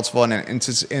over Charlottesville in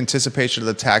anticipation of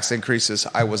the tax increases,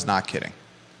 I was not kidding.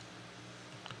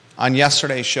 On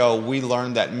yesterday's show, we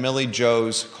learned that Millie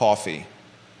Joe's Coffee,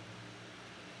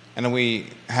 and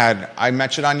I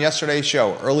mentioned on yesterday's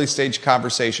show, early stage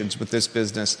conversations with this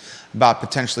business about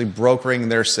potentially brokering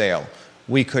their sale.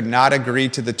 We could not agree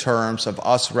to the terms of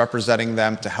us representing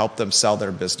them to help them sell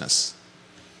their business.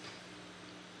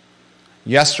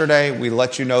 Yesterday, we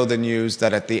let you know the news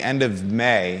that at the end of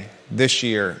May this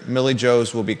year, Millie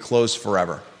Joe's will be closed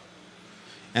forever.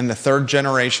 And the third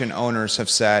generation owners have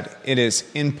said it is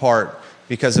in part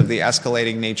because of the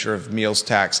escalating nature of meals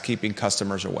tax keeping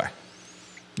customers away.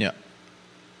 Yeah.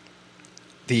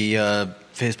 The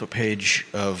Facebook page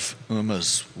of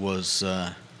UMA's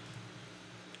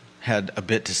had a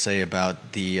bit to say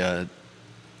about the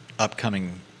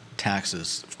upcoming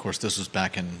taxes. Of course, this was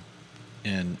back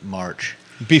in March.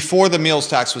 Before the meals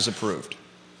tax was approved.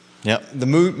 Yep. The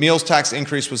meals tax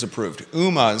increase was approved.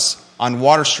 UMA's on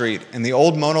Water Street in the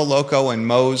old Mono Loco and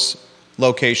Moe's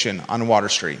location on Water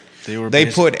Street.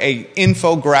 They put an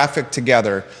infographic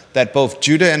together that both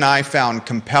Judah and I found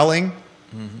compelling.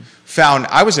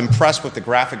 I was impressed with the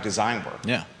graphic design work.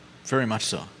 Yeah, very much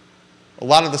so. A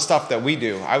lot of the stuff that we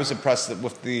do, I was impressed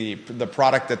with the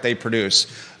product that they produce.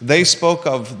 They spoke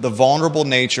of the vulnerable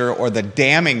nature or the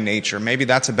damning nature, maybe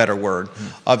that's a better word,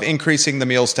 of increasing the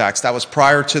meals tax. That was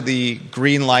prior to the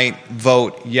green light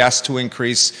vote, yes, to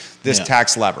increase this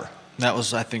tax lever. That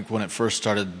was, I think, when it first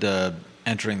started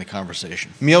entering the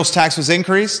conversation. Meals tax was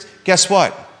increased. Guess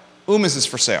what? UMA's is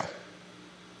for sale.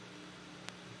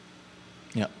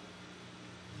 Yeah.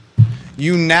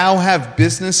 You now have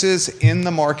businesses in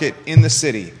the market in the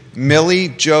city, Millie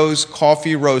Joe's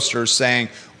Coffee Roasters, saying,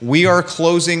 we are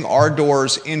closing our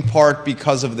doors in part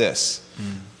because of this.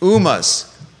 UMA's,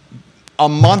 a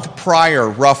month prior,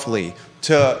 roughly,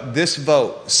 to this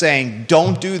vote, saying,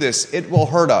 don't do this, it will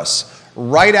hurt us.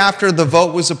 Right after the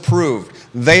vote was approved,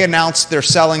 they announced they're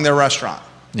selling their restaurant.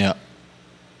 Yeah.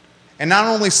 And not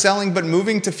only selling, but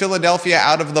moving to Philadelphia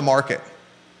out of the market.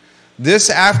 This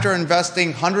after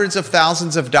investing hundreds of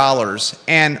thousands of dollars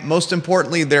and, most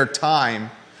importantly, their time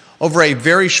over a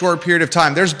very short period of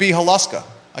time. There's B. Haluska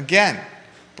again.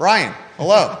 Brian,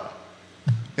 hello.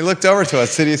 He looked over to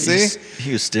us. Did you see?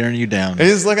 He was staring you down.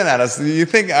 He's looking at us.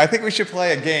 I think we should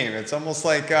play a game. It's almost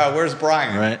like, where's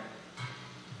Brian? Right.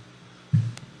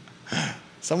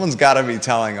 Someone's got to be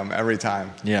telling them every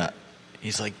time. Yeah.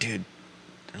 He's like, dude.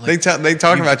 Like, they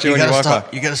talk about you when you walk by.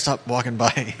 You got to stop walking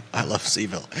by I Love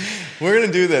CVille. We're going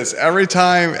to do this every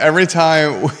time.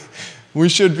 We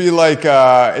should be like,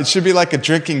 it should be like a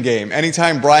drinking game.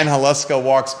 Anytime Brian Haluska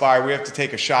walks by, we have to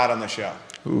take a shot on the show.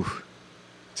 Ooh.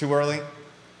 Too early?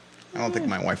 I don't think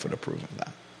my wife would approve of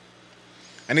that.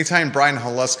 Anytime Brian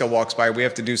Haluska walks by, we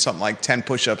have to do something like 10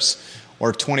 push-ups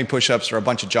or 20 push-ups or a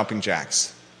bunch of jumping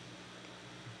jacks.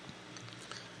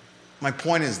 My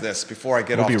point is this, before I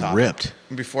get off topic. We'll be ripped.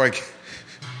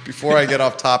 Before I get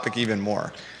off topic even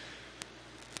more.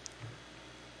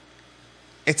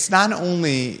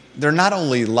 They're not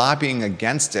only lobbying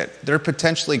against it, they're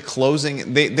potentially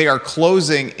closing. They are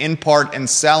closing in part and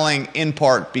selling in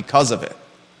part because of it.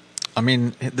 I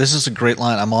mean, this is a great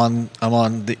line. I'm on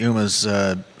the UMA's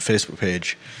Facebook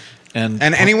page, and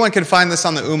anyone can find this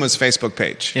on the UMA's Facebook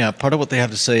page. Yeah, part of what they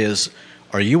have to say is,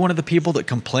 are you one of the people that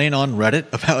complain on Reddit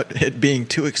about it being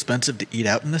too expensive to eat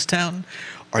out in this town?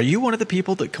 Are you one of the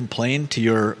people that complain to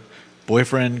your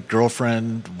boyfriend,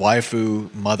 girlfriend,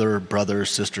 waifu, mother, brother,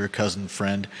 sister, cousin,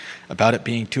 friend about it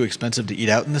being too expensive to eat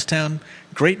out in this town?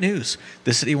 Great news.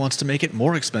 The city wants to make it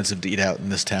more expensive to eat out in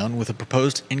this town with a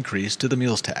proposed increase to the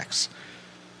meals tax.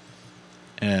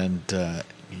 And,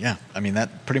 yeah, I mean,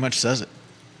 that pretty much says it.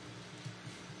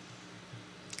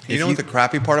 You know what the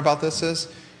crappy part about this is?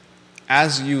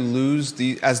 As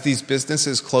these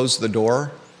businesses close the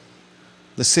door,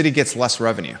 the city gets less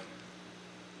revenue.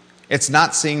 It's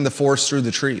not seeing the forest through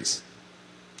the trees.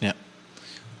 Yeah.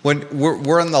 When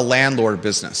we're in the landlord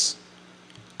business,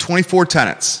 24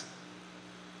 tenants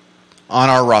on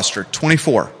our roster,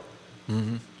 24.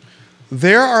 Mm-hmm.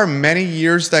 There are many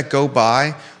years that go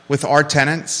by with our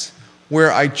tenants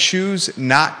where I choose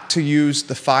not to use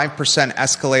the 5%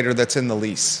 escalator that's in the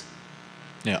lease.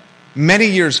 Yeah. Many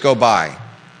years go by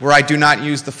where I do not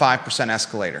use the 5%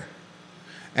 escalator.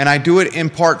 And I do it in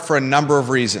part for a number of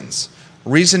reasons.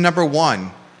 Reason number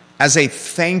one, as a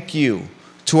thank you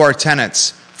to our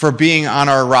tenants for being on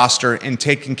our roster and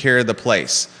taking care of the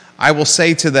place, I will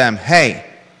say to them, hey,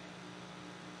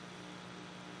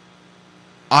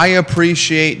 I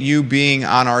appreciate you being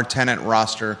on our tenant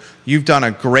roster. You've done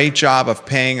a great job of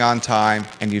paying on time,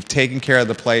 and you've taken care of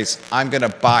the place. I'm going to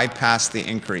bypass the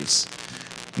increase.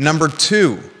 Number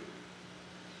two,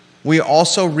 we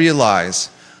also realize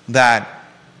that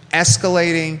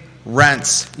escalating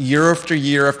rents year after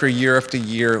year after year after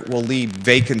year will lead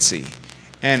vacancy.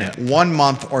 And 1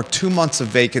 month or 2 months of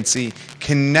vacancy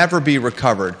can never be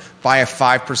recovered by a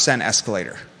 5%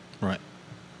 escalator. Right.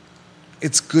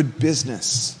 It's good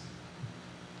business.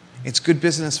 It's good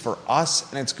business for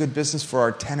us, and it's good business for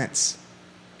our tenants.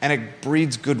 And it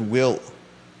breeds goodwill.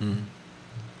 Mm-hmm.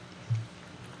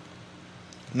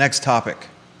 Next topic.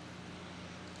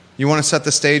 You want to set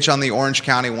the stage on the Orange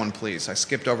County one, please? I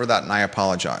skipped over that, and I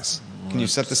apologize. Can you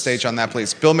set the stage on that,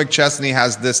 please? Bill McChesney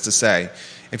has this to say.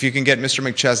 If you can get Mr.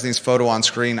 McChesney's photo on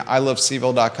screen,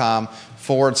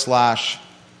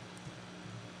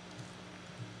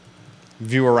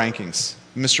 ilovecville.com/viewer rankings.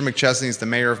 Mr. McChesney is the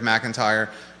mayor of McIntyre,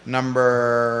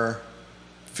 number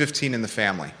 15 in the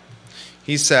family.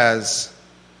 He says,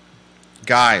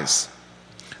 guys,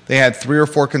 they had 3 or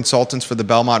 4 consultants for the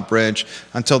Belmont Bridge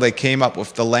until they came up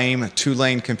with the lame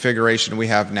 2-lane configuration we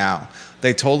have now.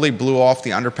 They totally blew off the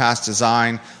underpass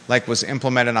design like was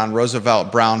implemented on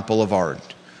Roosevelt Brown Boulevard.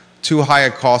 Too high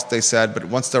a cost, they said, but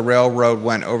once the railroad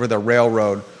went over the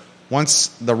railroad,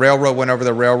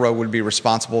 would be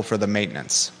responsible for the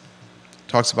maintenance.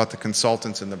 Talks about the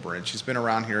consultants in the bridge. He's been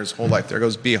around here his whole life. There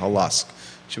goes B. Halusk.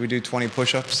 Should we do 20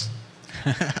 push-ups?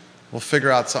 We'll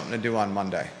figure out something to do on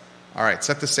Monday. All right,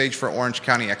 set the stage for Orange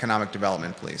County economic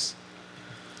development, please.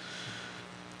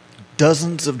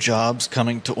 Dozens of jobs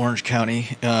coming to Orange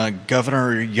County.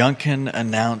 Governor Youngkin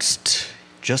announced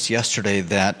just yesterday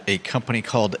that a company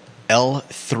called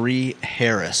L3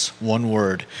 Harris, one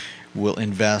word, will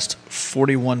invest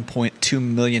 $41.2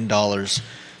 million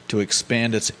to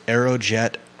expand its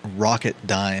Aerojet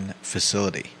Rocketdyne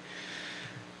facility.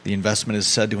 The investment is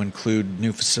said to include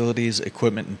new facilities,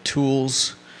 equipment, and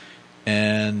tools,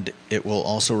 and it will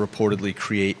also reportedly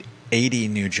create 80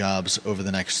 new jobs over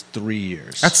the next 3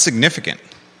 years. That's significant.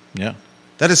 Yeah.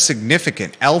 That is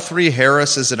significant. L3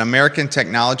 Harris is an American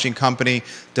technology company,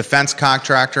 defense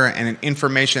contractor, and an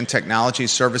information technology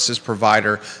services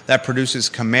provider that produces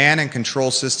command and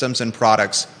control systems and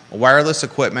products, wireless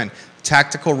equipment,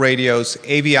 tactical radios,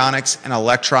 avionics, and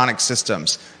electronic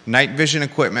systems, night vision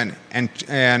equipment,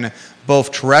 and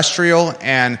both terrestrial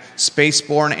and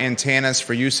spaceborne antennas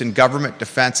for use in government,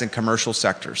 defense, and commercial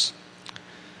sectors.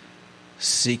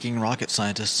 Seeking rocket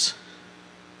scientists.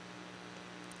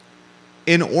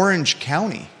 in Orange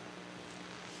County.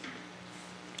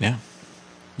 Yeah.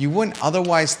 You wouldn't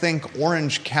otherwise think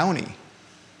Orange County.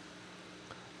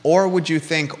 Or would you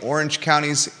think Orange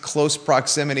County's close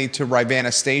proximity to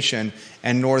Rivanna Station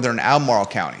and northern Albemarle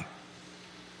County?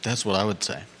 That's what I would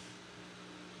say.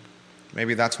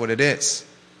 Maybe that's what it is.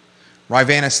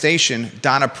 Rivanna Station,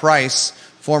 Donna Price,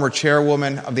 former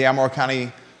chairwoman of the Albemarle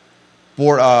County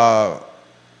Board of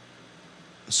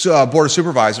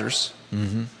Supervisors,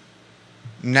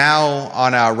 now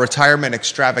on a retirement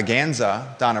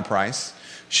extravaganza, Donna Price.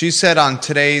 She said on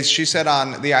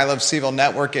the I Love CVille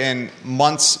Network in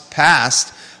months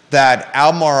past that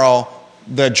Albemarle,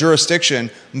 the jurisdiction,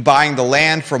 buying the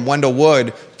land from Wendell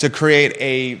Wood to create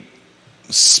a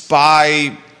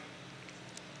spy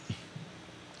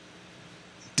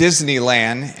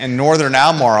Disneyland in northern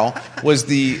Albemarle was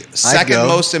the second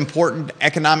most important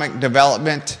economic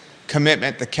development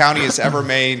commitment the county has ever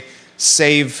made,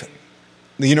 save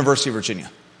the University of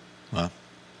Virginia. Wow.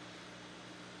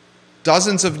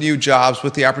 Dozens of new jobs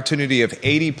with the opportunity of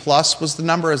 80 plus was the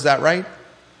number, is that right?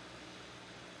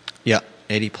 Yeah,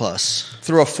 80 plus.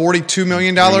 Through a $42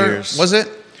 million, was it?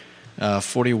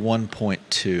 41.2.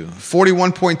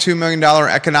 $41.2 million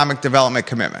economic development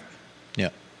commitment. Yeah.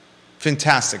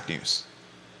 Fantastic news.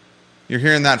 You're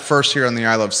hearing that first here on the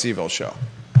I Love CVille show.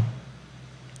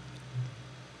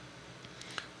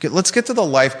 Okay, let's get to the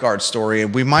Lifeguard story.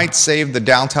 We might save the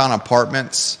downtown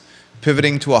apartments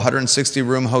pivoting to a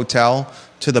 160-room hotel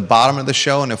to the bottom of the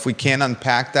show, and if we can't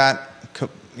unpack that,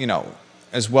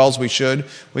 as well as we should,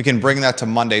 we can bring that to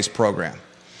Monday's program.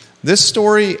 This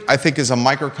story, I think, is a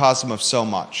microcosm of so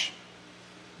much.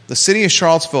 The city of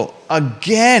Charlottesville,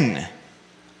 again,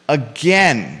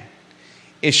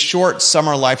 is short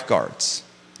summer lifeguards.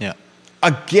 Yeah.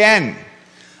 Again.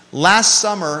 Last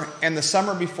summer and the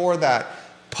summer before that,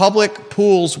 public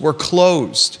pools were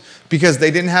closed because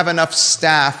they didn't have enough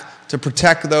staff to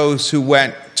protect those who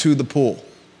went to the pool.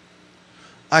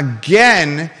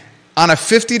 Again, on a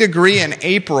 50-degree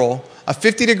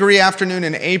afternoon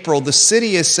in April, the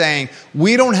city is saying,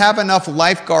 we don't have enough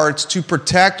lifeguards to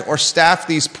protect or staff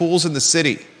these pools in the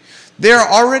city. They're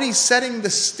already setting the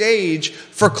stage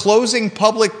for closing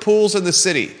public pools in the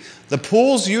city. The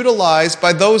pools utilized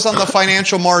by those on the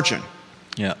financial margin.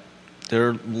 Yeah.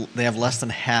 They have less than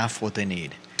half what they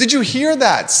need. Did you hear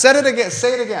that? Say it again.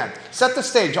 Set the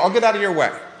stage. I'll get out of your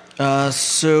way.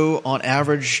 So on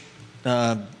average,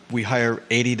 we hire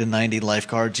 80 to 90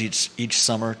 lifeguards each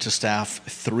summer to staff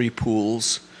 3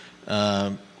 pools.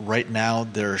 Right now,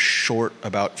 they're short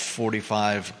about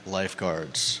 45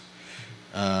 lifeguards.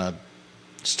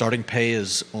 Starting pay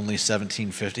is only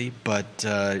 $17.50,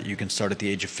 but you can start at the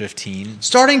age of 15.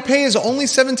 Starting pay is only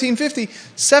 $17.50.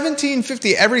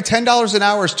 $17.50 every $10 an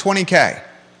hour is $20K.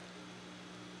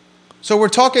 So we're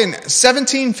talking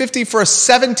 $17.50 for a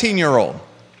 17-year-old.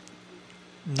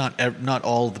 Not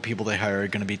all of the people they hire are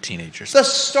going to be teenagers.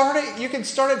 You can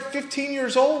start at 15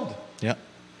 years old. Yeah,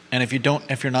 and if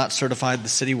you're not certified, the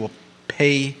city will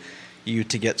pay you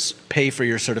to pay for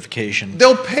your certification.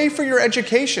 They'll pay for your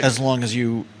education as long as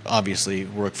you obviously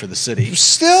work for the city.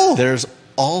 Still, there's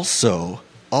also,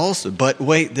 but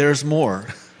wait, there's more.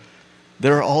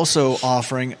 They're also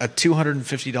offering a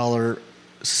 $250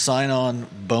 sign-on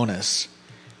bonus,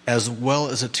 as well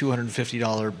as a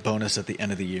 $250 bonus at the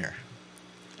end of the year.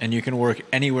 And you can work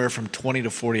anywhere from 20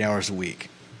 to 40 hours a week.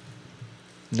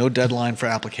 No deadline for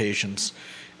applications,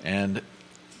 and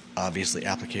obviously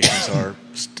applications are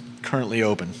currently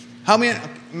open.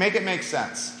 Make it make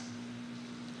sense.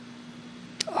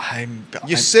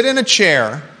 You sit in a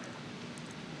chair,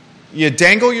 you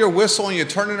dangle your whistle and you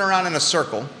turn it around in a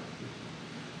circle.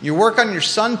 You work on your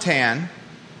suntan.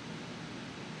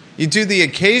 You do the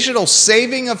occasional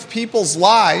saving of people's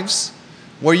lives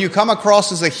where you come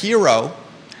across as a hero.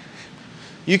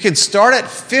 You can start at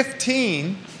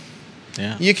 15.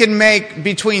 Yeah. You can make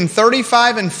between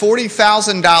 $35,000 and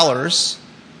 $40,000.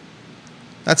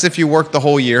 That's if you work the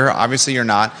whole year. Obviously, you're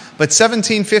not. But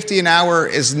 $17.50 an hour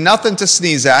is nothing to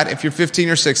sneeze at if you're 15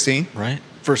 or 16. Right.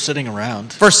 For sitting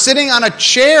around. For sitting on a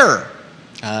chair.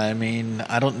 I mean,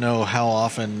 I don't know how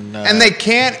often. And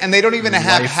they don't even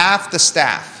have half the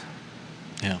staff.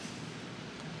 Yeah.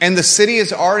 And the city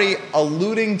is already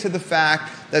alluding to the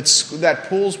fact that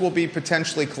pools will be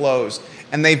potentially closed.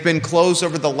 And they've been closed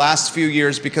over the last few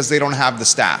years because they don't have the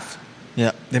staff.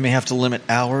 Yeah, they may have to limit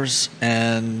hours,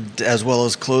 and as well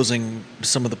as closing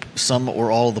some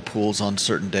or all of the pools on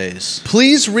certain days.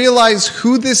 Please realize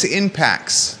who this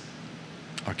impacts.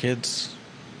 Our kids.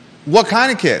 What kind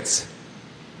of kids?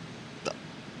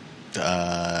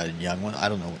 Young ones. I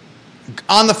don't know.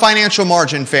 On the financial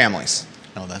margin, families.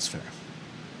 Oh, that's fair.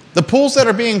 The pools that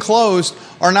are being closed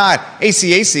are not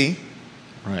ACAC,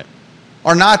 Right.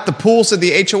 are not the pools of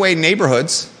the HOA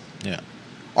neighborhoods, Yeah.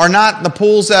 are not the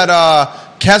pools at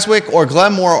Keswick or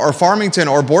Glenmore or Farmington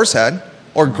or Boar's Head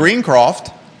or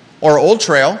Greencroft or Old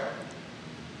Trail.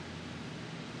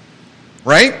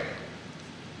 Right?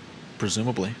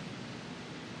 Presumably.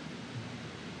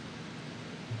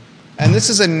 And this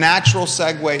is a natural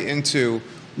segue into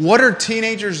what are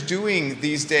teenagers doing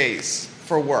these days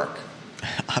for work?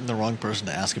 I'm the wrong person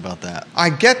to ask about that. I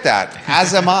get that,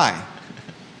 as am I.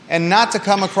 And not to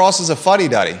come across as a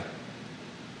fuddy-duddy.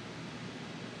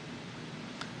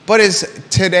 But is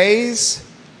today's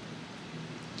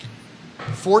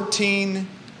 14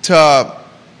 to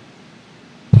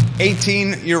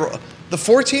 18-year-old, the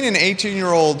 14 and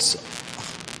 18-year-olds,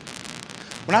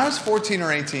 when I was 14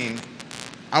 or 18,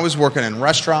 I was working in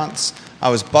restaurants, I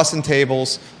was bussing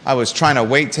tables, I was trying to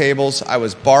wait tables, I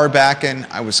was bar backing,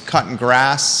 I was cutting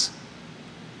grass.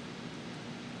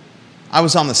 I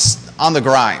was on the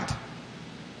grind.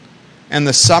 And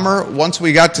the summer, once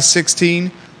we got to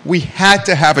 16, we had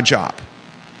to have a job.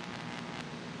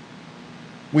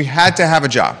 We had to have a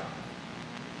job.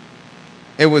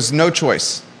 It was no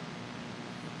choice.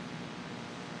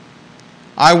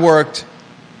 I worked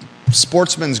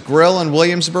Sportsman's Grill in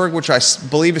Williamsburg, which I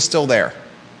believe is still there.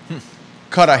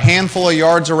 Cut a handful of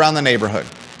yards around the neighborhood.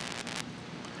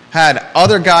 Had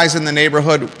other guys in the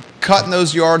neighborhood cutting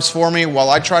those yards for me while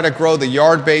I try to grow the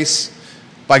yard base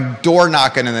by door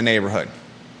knocking in the neighborhood.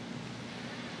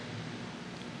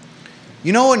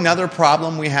 You know another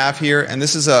problem we have here, and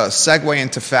this is a segue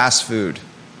into fast food.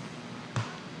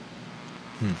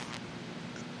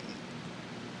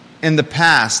 In the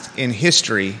past, in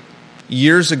history,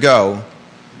 years ago,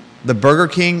 the Burger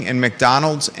King and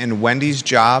McDonald's and Wendy's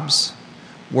jobs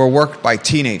were worked by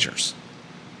teenagers.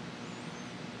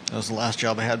 That was the last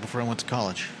job I had before I went to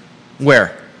college.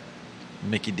 Where?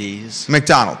 Mickey D's.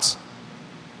 McDonald's.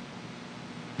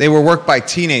 They were worked by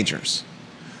teenagers.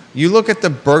 You look at the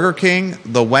Burger King,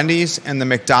 the Wendy's, and the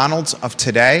McDonald's of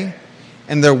today,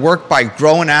 and they're worked by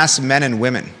grown-ass men and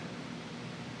women.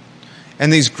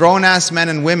 And these grown-ass men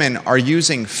and women are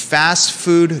using fast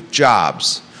food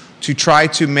jobs to try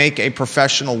to make a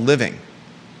professional living.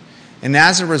 And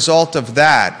as a result of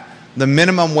that, the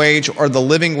minimum wage or the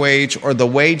living wage or the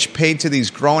wage paid to these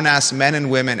grown-ass men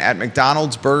and women at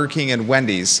McDonald's, Burger King, and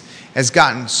Wendy's has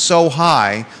gotten so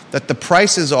high that the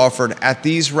prices offered at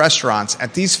these restaurants,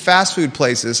 at these fast food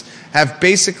places, have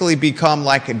basically become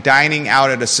like dining out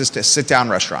at a sit-down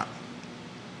restaurant.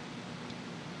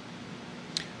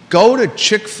 Go to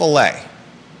Chick-fil-A.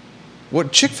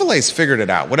 Chick-fil-A's figured it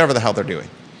out, whatever the hell they're doing.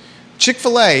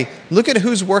 Chick-fil-A, look at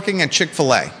who's working at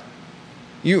Chick-fil-A.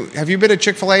 Have you been to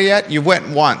Chick-fil-A yet? You went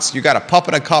once. You got a pup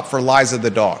and a cup for Liza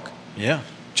the dog. Yeah.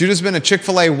 Judah's been to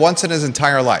Chick-fil-A once in his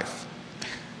entire life.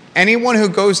 Anyone who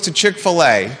goes to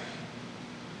Chick-fil-A,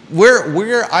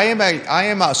 I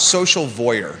am a social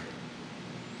voyeur.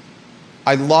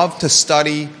 I love to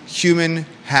study human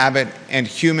habit and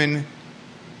human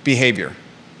behavior.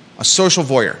 A social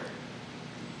voyeur.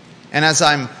 And as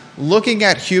I'm looking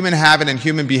at human habit and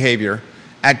human behavior,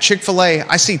 at Chick-fil-A,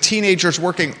 I see teenagers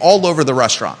working all over the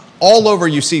restaurant. All over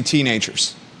you see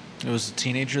teenagers. It was a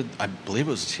teenager, I believe it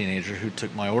was a teenager who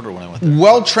took my order when I went there.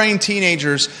 Well-trained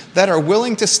teenagers that are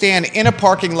willing to stand in a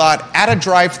parking lot at a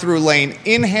drive-through lane,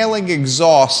 inhaling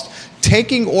exhaust,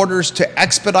 taking orders to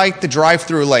expedite the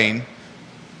drive-through lane,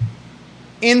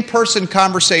 in-person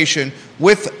conversation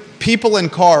with people in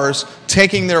cars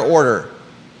taking their order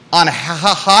on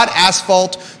hot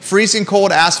asphalt, freezing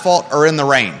cold asphalt, or in the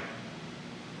rain.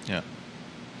 Yeah.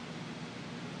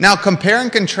 Now compare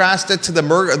and contrast it to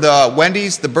the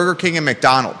Wendy's, the Burger King, and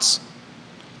McDonald's.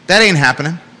 That ain't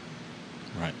happening.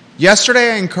 Right.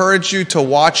 Yesterday I encouraged you to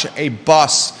watch a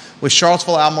bus with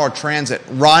Charlottesville Albemarle Transit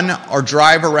run or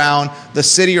drive around the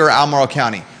city or Albemarle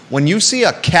County. When you see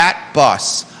a cat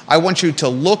bus, I want you to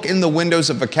look in the windows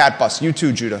of a cat bus. You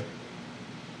too, Judah.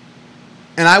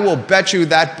 And I will bet you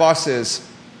that bus is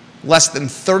less than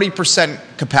 30%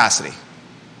 capacity.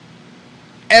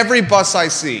 Every bus I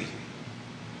see,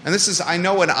 and this is, I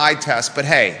know, an eye test, but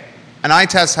hey, an eye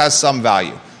test has some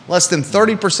value. Less than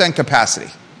 30%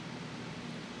 capacity.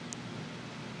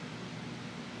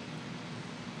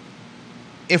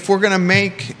 If we're going to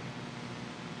make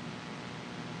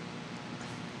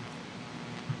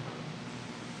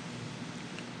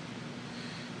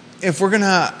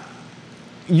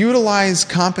utilize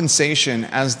compensation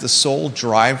as the sole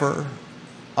driver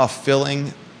of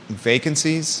filling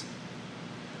vacancies,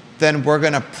 then we're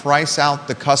going to price out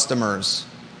the customers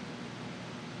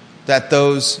that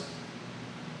those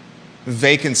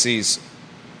vacancies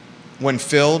when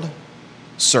filled,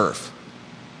 serve.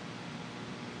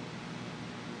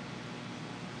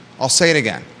 I'll say it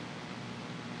again.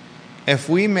 If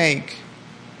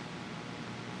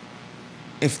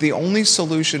the only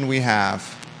solution we have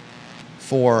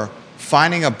for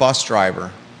finding a bus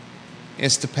driver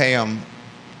is to pay them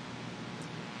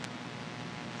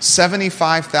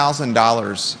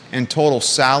 $75,000 in total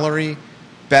salary,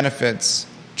 benefits,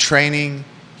 training,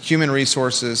 human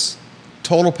resources,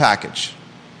 total package.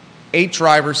 8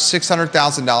 drivers,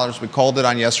 $600,000. We called it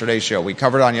on yesterday's show. We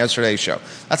covered it on yesterday's show.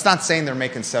 That's not saying they're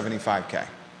making $75K.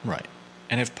 Right.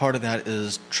 And if part of that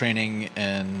is training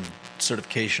and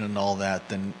certification and all that,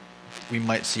 then we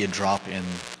might see a drop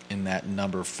in that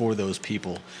number for those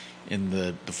people in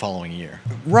the following year.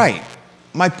 Right.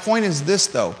 My point is this,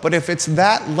 though. But if it's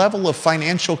that level of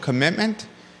financial commitment,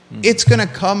 it's going to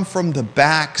come from the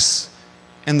backs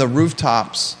and the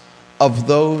rooftops of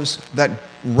those that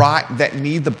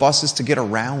need the buses to get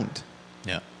around.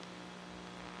 Yeah.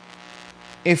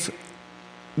 If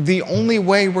the only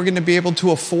way we're going to be able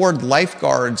to afford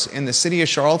lifeguards in the city of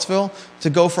Charlottesville to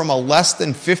go from a less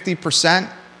than 50%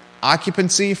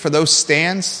 occupancy for those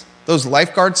stands, those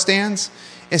lifeguard stands,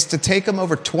 is to take them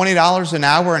over $20 an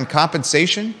hour in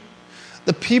compensation,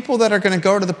 the people that are going to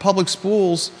go to the public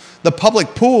pools,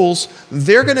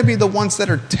 they're going to be the ones that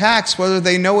are taxed whether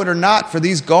they know it or not for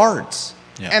these guards.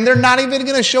 Yeah. And they're not even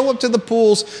going to show up to the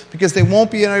pools because they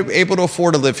won't be able to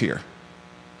afford to live here.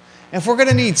 If we're going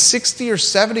to need $60 or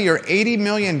 $70 or $80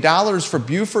 million for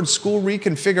Buford school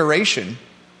reconfiguration,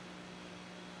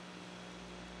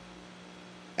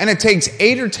 and it takes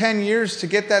 8 or 10 years to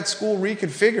get that school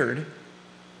reconfigured,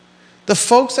 the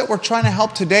folks that we're trying to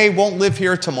help today won't live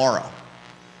here tomorrow.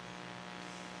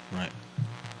 Right.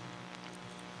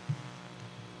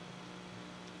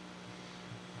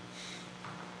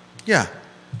 Yeah.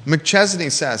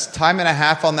 McChesney says time and a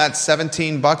half on that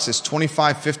 $17 is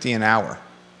 $25.50 an hour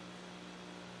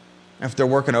if they're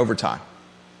working overtime.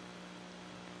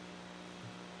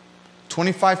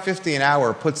 $25.50 an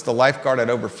hour puts the lifeguard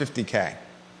at over $50K.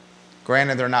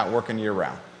 Granted, they're not working year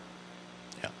round.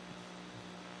 Yeah.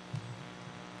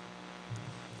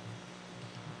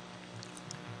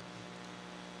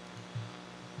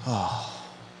 Oh.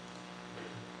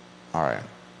 All right.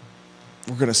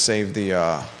 We're going to save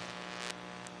the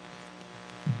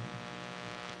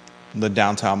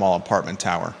downtown mall apartment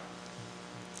tower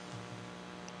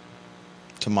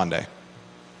to Monday.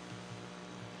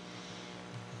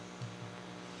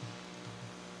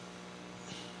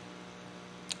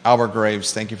 Albert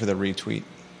Graves, thank you for the retweet.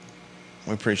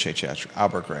 We appreciate you,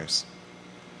 Albert Graves.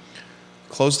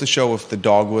 Close the show with the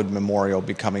Dogwood Memorial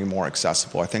becoming more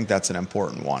accessible. I think that's an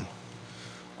important one.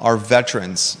 Our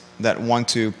veterans that want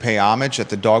to pay homage at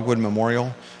the Dogwood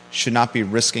Memorial should not be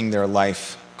risking their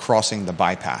life crossing the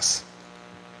bypass.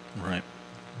 Right.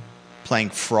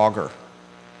 Playing Frogger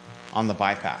on the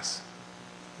bypass.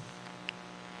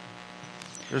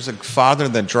 There's a father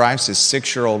that drives his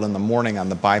 6-year-old in the morning on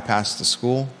the bypass to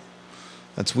school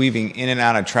that's weaving in and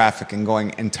out of traffic and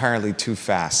going entirely too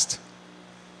fast.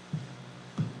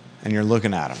 And you're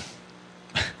looking at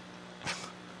him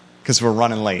because we're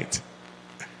running late.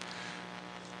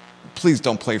 Please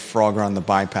don't play Frogger on the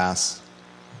bypass.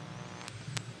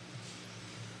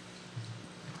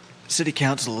 City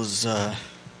Council has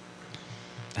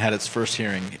had its first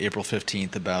hearing April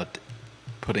 15th about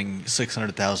putting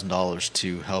 $600,000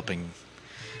 to helping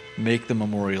make the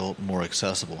memorial more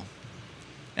accessible.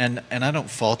 And I don't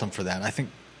fault them for that. I think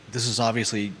this is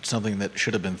obviously something that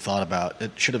should have been thought about.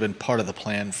 It should have been part of the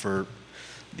plan for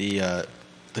the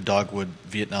Dogwood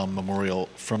Vietnam Memorial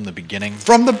from the beginning.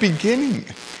 From the beginning.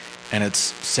 And it's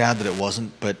sad that it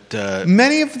wasn't, but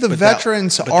many of the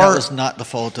veterans that was not the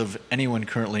fault of anyone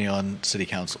currently on City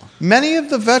Council. Many of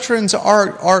the veterans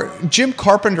are Jim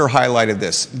Carpenter highlighted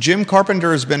this. Jim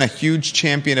Carpenter has been a huge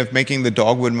champion of making the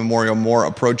Dogwood Memorial more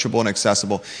approachable and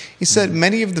accessible. He said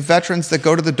many of the veterans that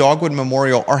go to the Dogwood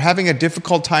Memorial are having a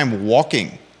difficult time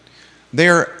walking.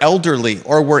 They're elderly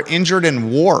or were injured in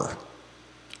war.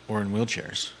 Or in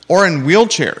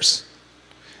wheelchairs.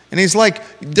 And he's like,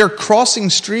 they're crossing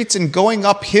streets and going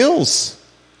up hills.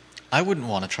 I wouldn't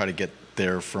want to try to get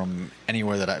there from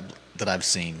anywhere that I've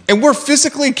seen. And we're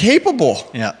physically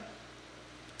capable. Yeah.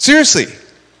 Seriously.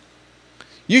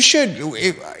 You should.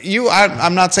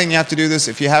 I'm not saying you have to do this.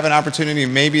 If you have an opportunity,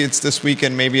 maybe it's this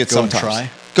weekend, maybe it's sometimes.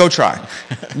 Go try.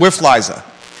 With Liza.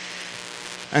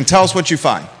 And tell us what you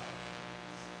find.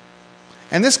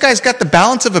 And this guy's got the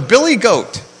balance of a billy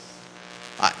goat.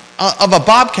 Of a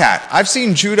bobcat. I've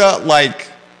seen Judah,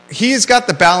 he's got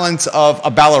the balance of a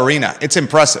ballerina. It's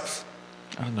impressive.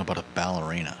 I don't know about a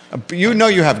ballerina. You know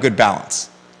you have good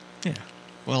balance. Yeah.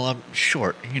 Well, I'm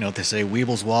short. You know, they say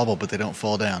weebles wobble, but they don't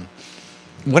fall down.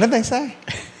 What did they say?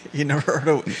 You never heard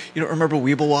of? You don't remember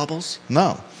Weeble Wobbles?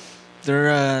 No.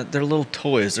 They're little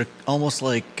toys. They're almost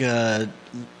like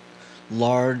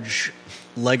large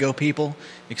Lego people,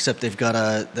 except they've got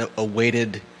a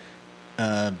weighted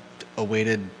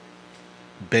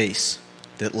base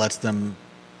that lets them,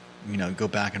 you know, go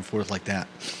back and forth like that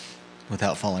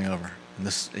without falling over. And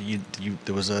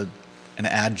there was an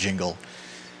ad jingle.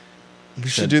 We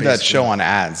should do that show on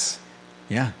ads.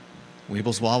 Yeah,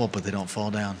 Weebles wobble, but they don't fall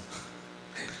down.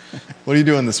 What are you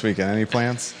doing this weekend? Any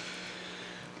plans?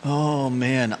 Oh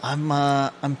man,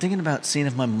 I'm thinking about seeing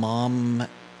if my mom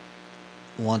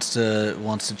wants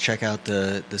to check out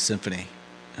the symphony.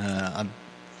 I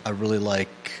really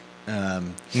like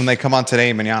When they come on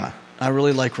today, mañana. I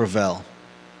really like Ravel,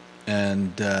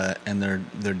 and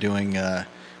they're doing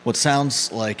what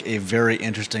sounds like a very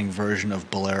interesting version of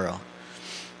Bolero.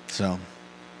 So,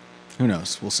 who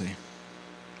knows? We'll see.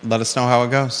 Let us know how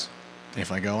it goes.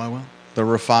 If I go, I will. The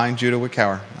refined Judah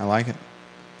Wickower. I like it.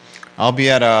 I'll be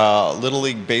at a Little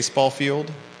League baseball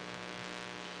field.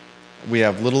 We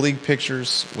have Little League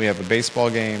pictures. We have a baseball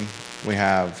game. We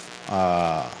have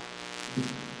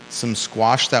some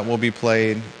squash that will be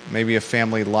played. Maybe a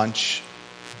family lunch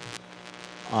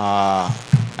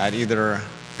at either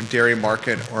a dairy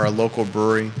market or a local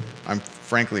brewery. I'm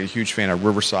frankly a huge fan of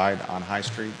Riverside on High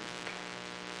Street.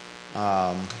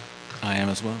 I am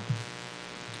as well.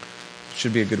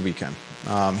 Should be a good weekend.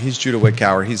 He's Judah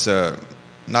Wickower. He's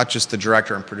not just the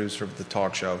director and producer of the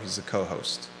talk show. He's the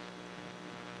co-host.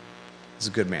 He's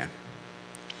a good man.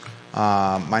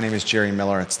 My name is Jerry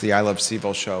Miller. It's the I Love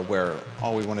CVille Show, where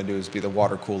all we want to do is be the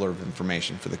water cooler of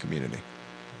information for the community.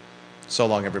 So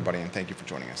long, everybody, and thank you for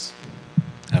joining us.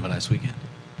 Have a nice weekend.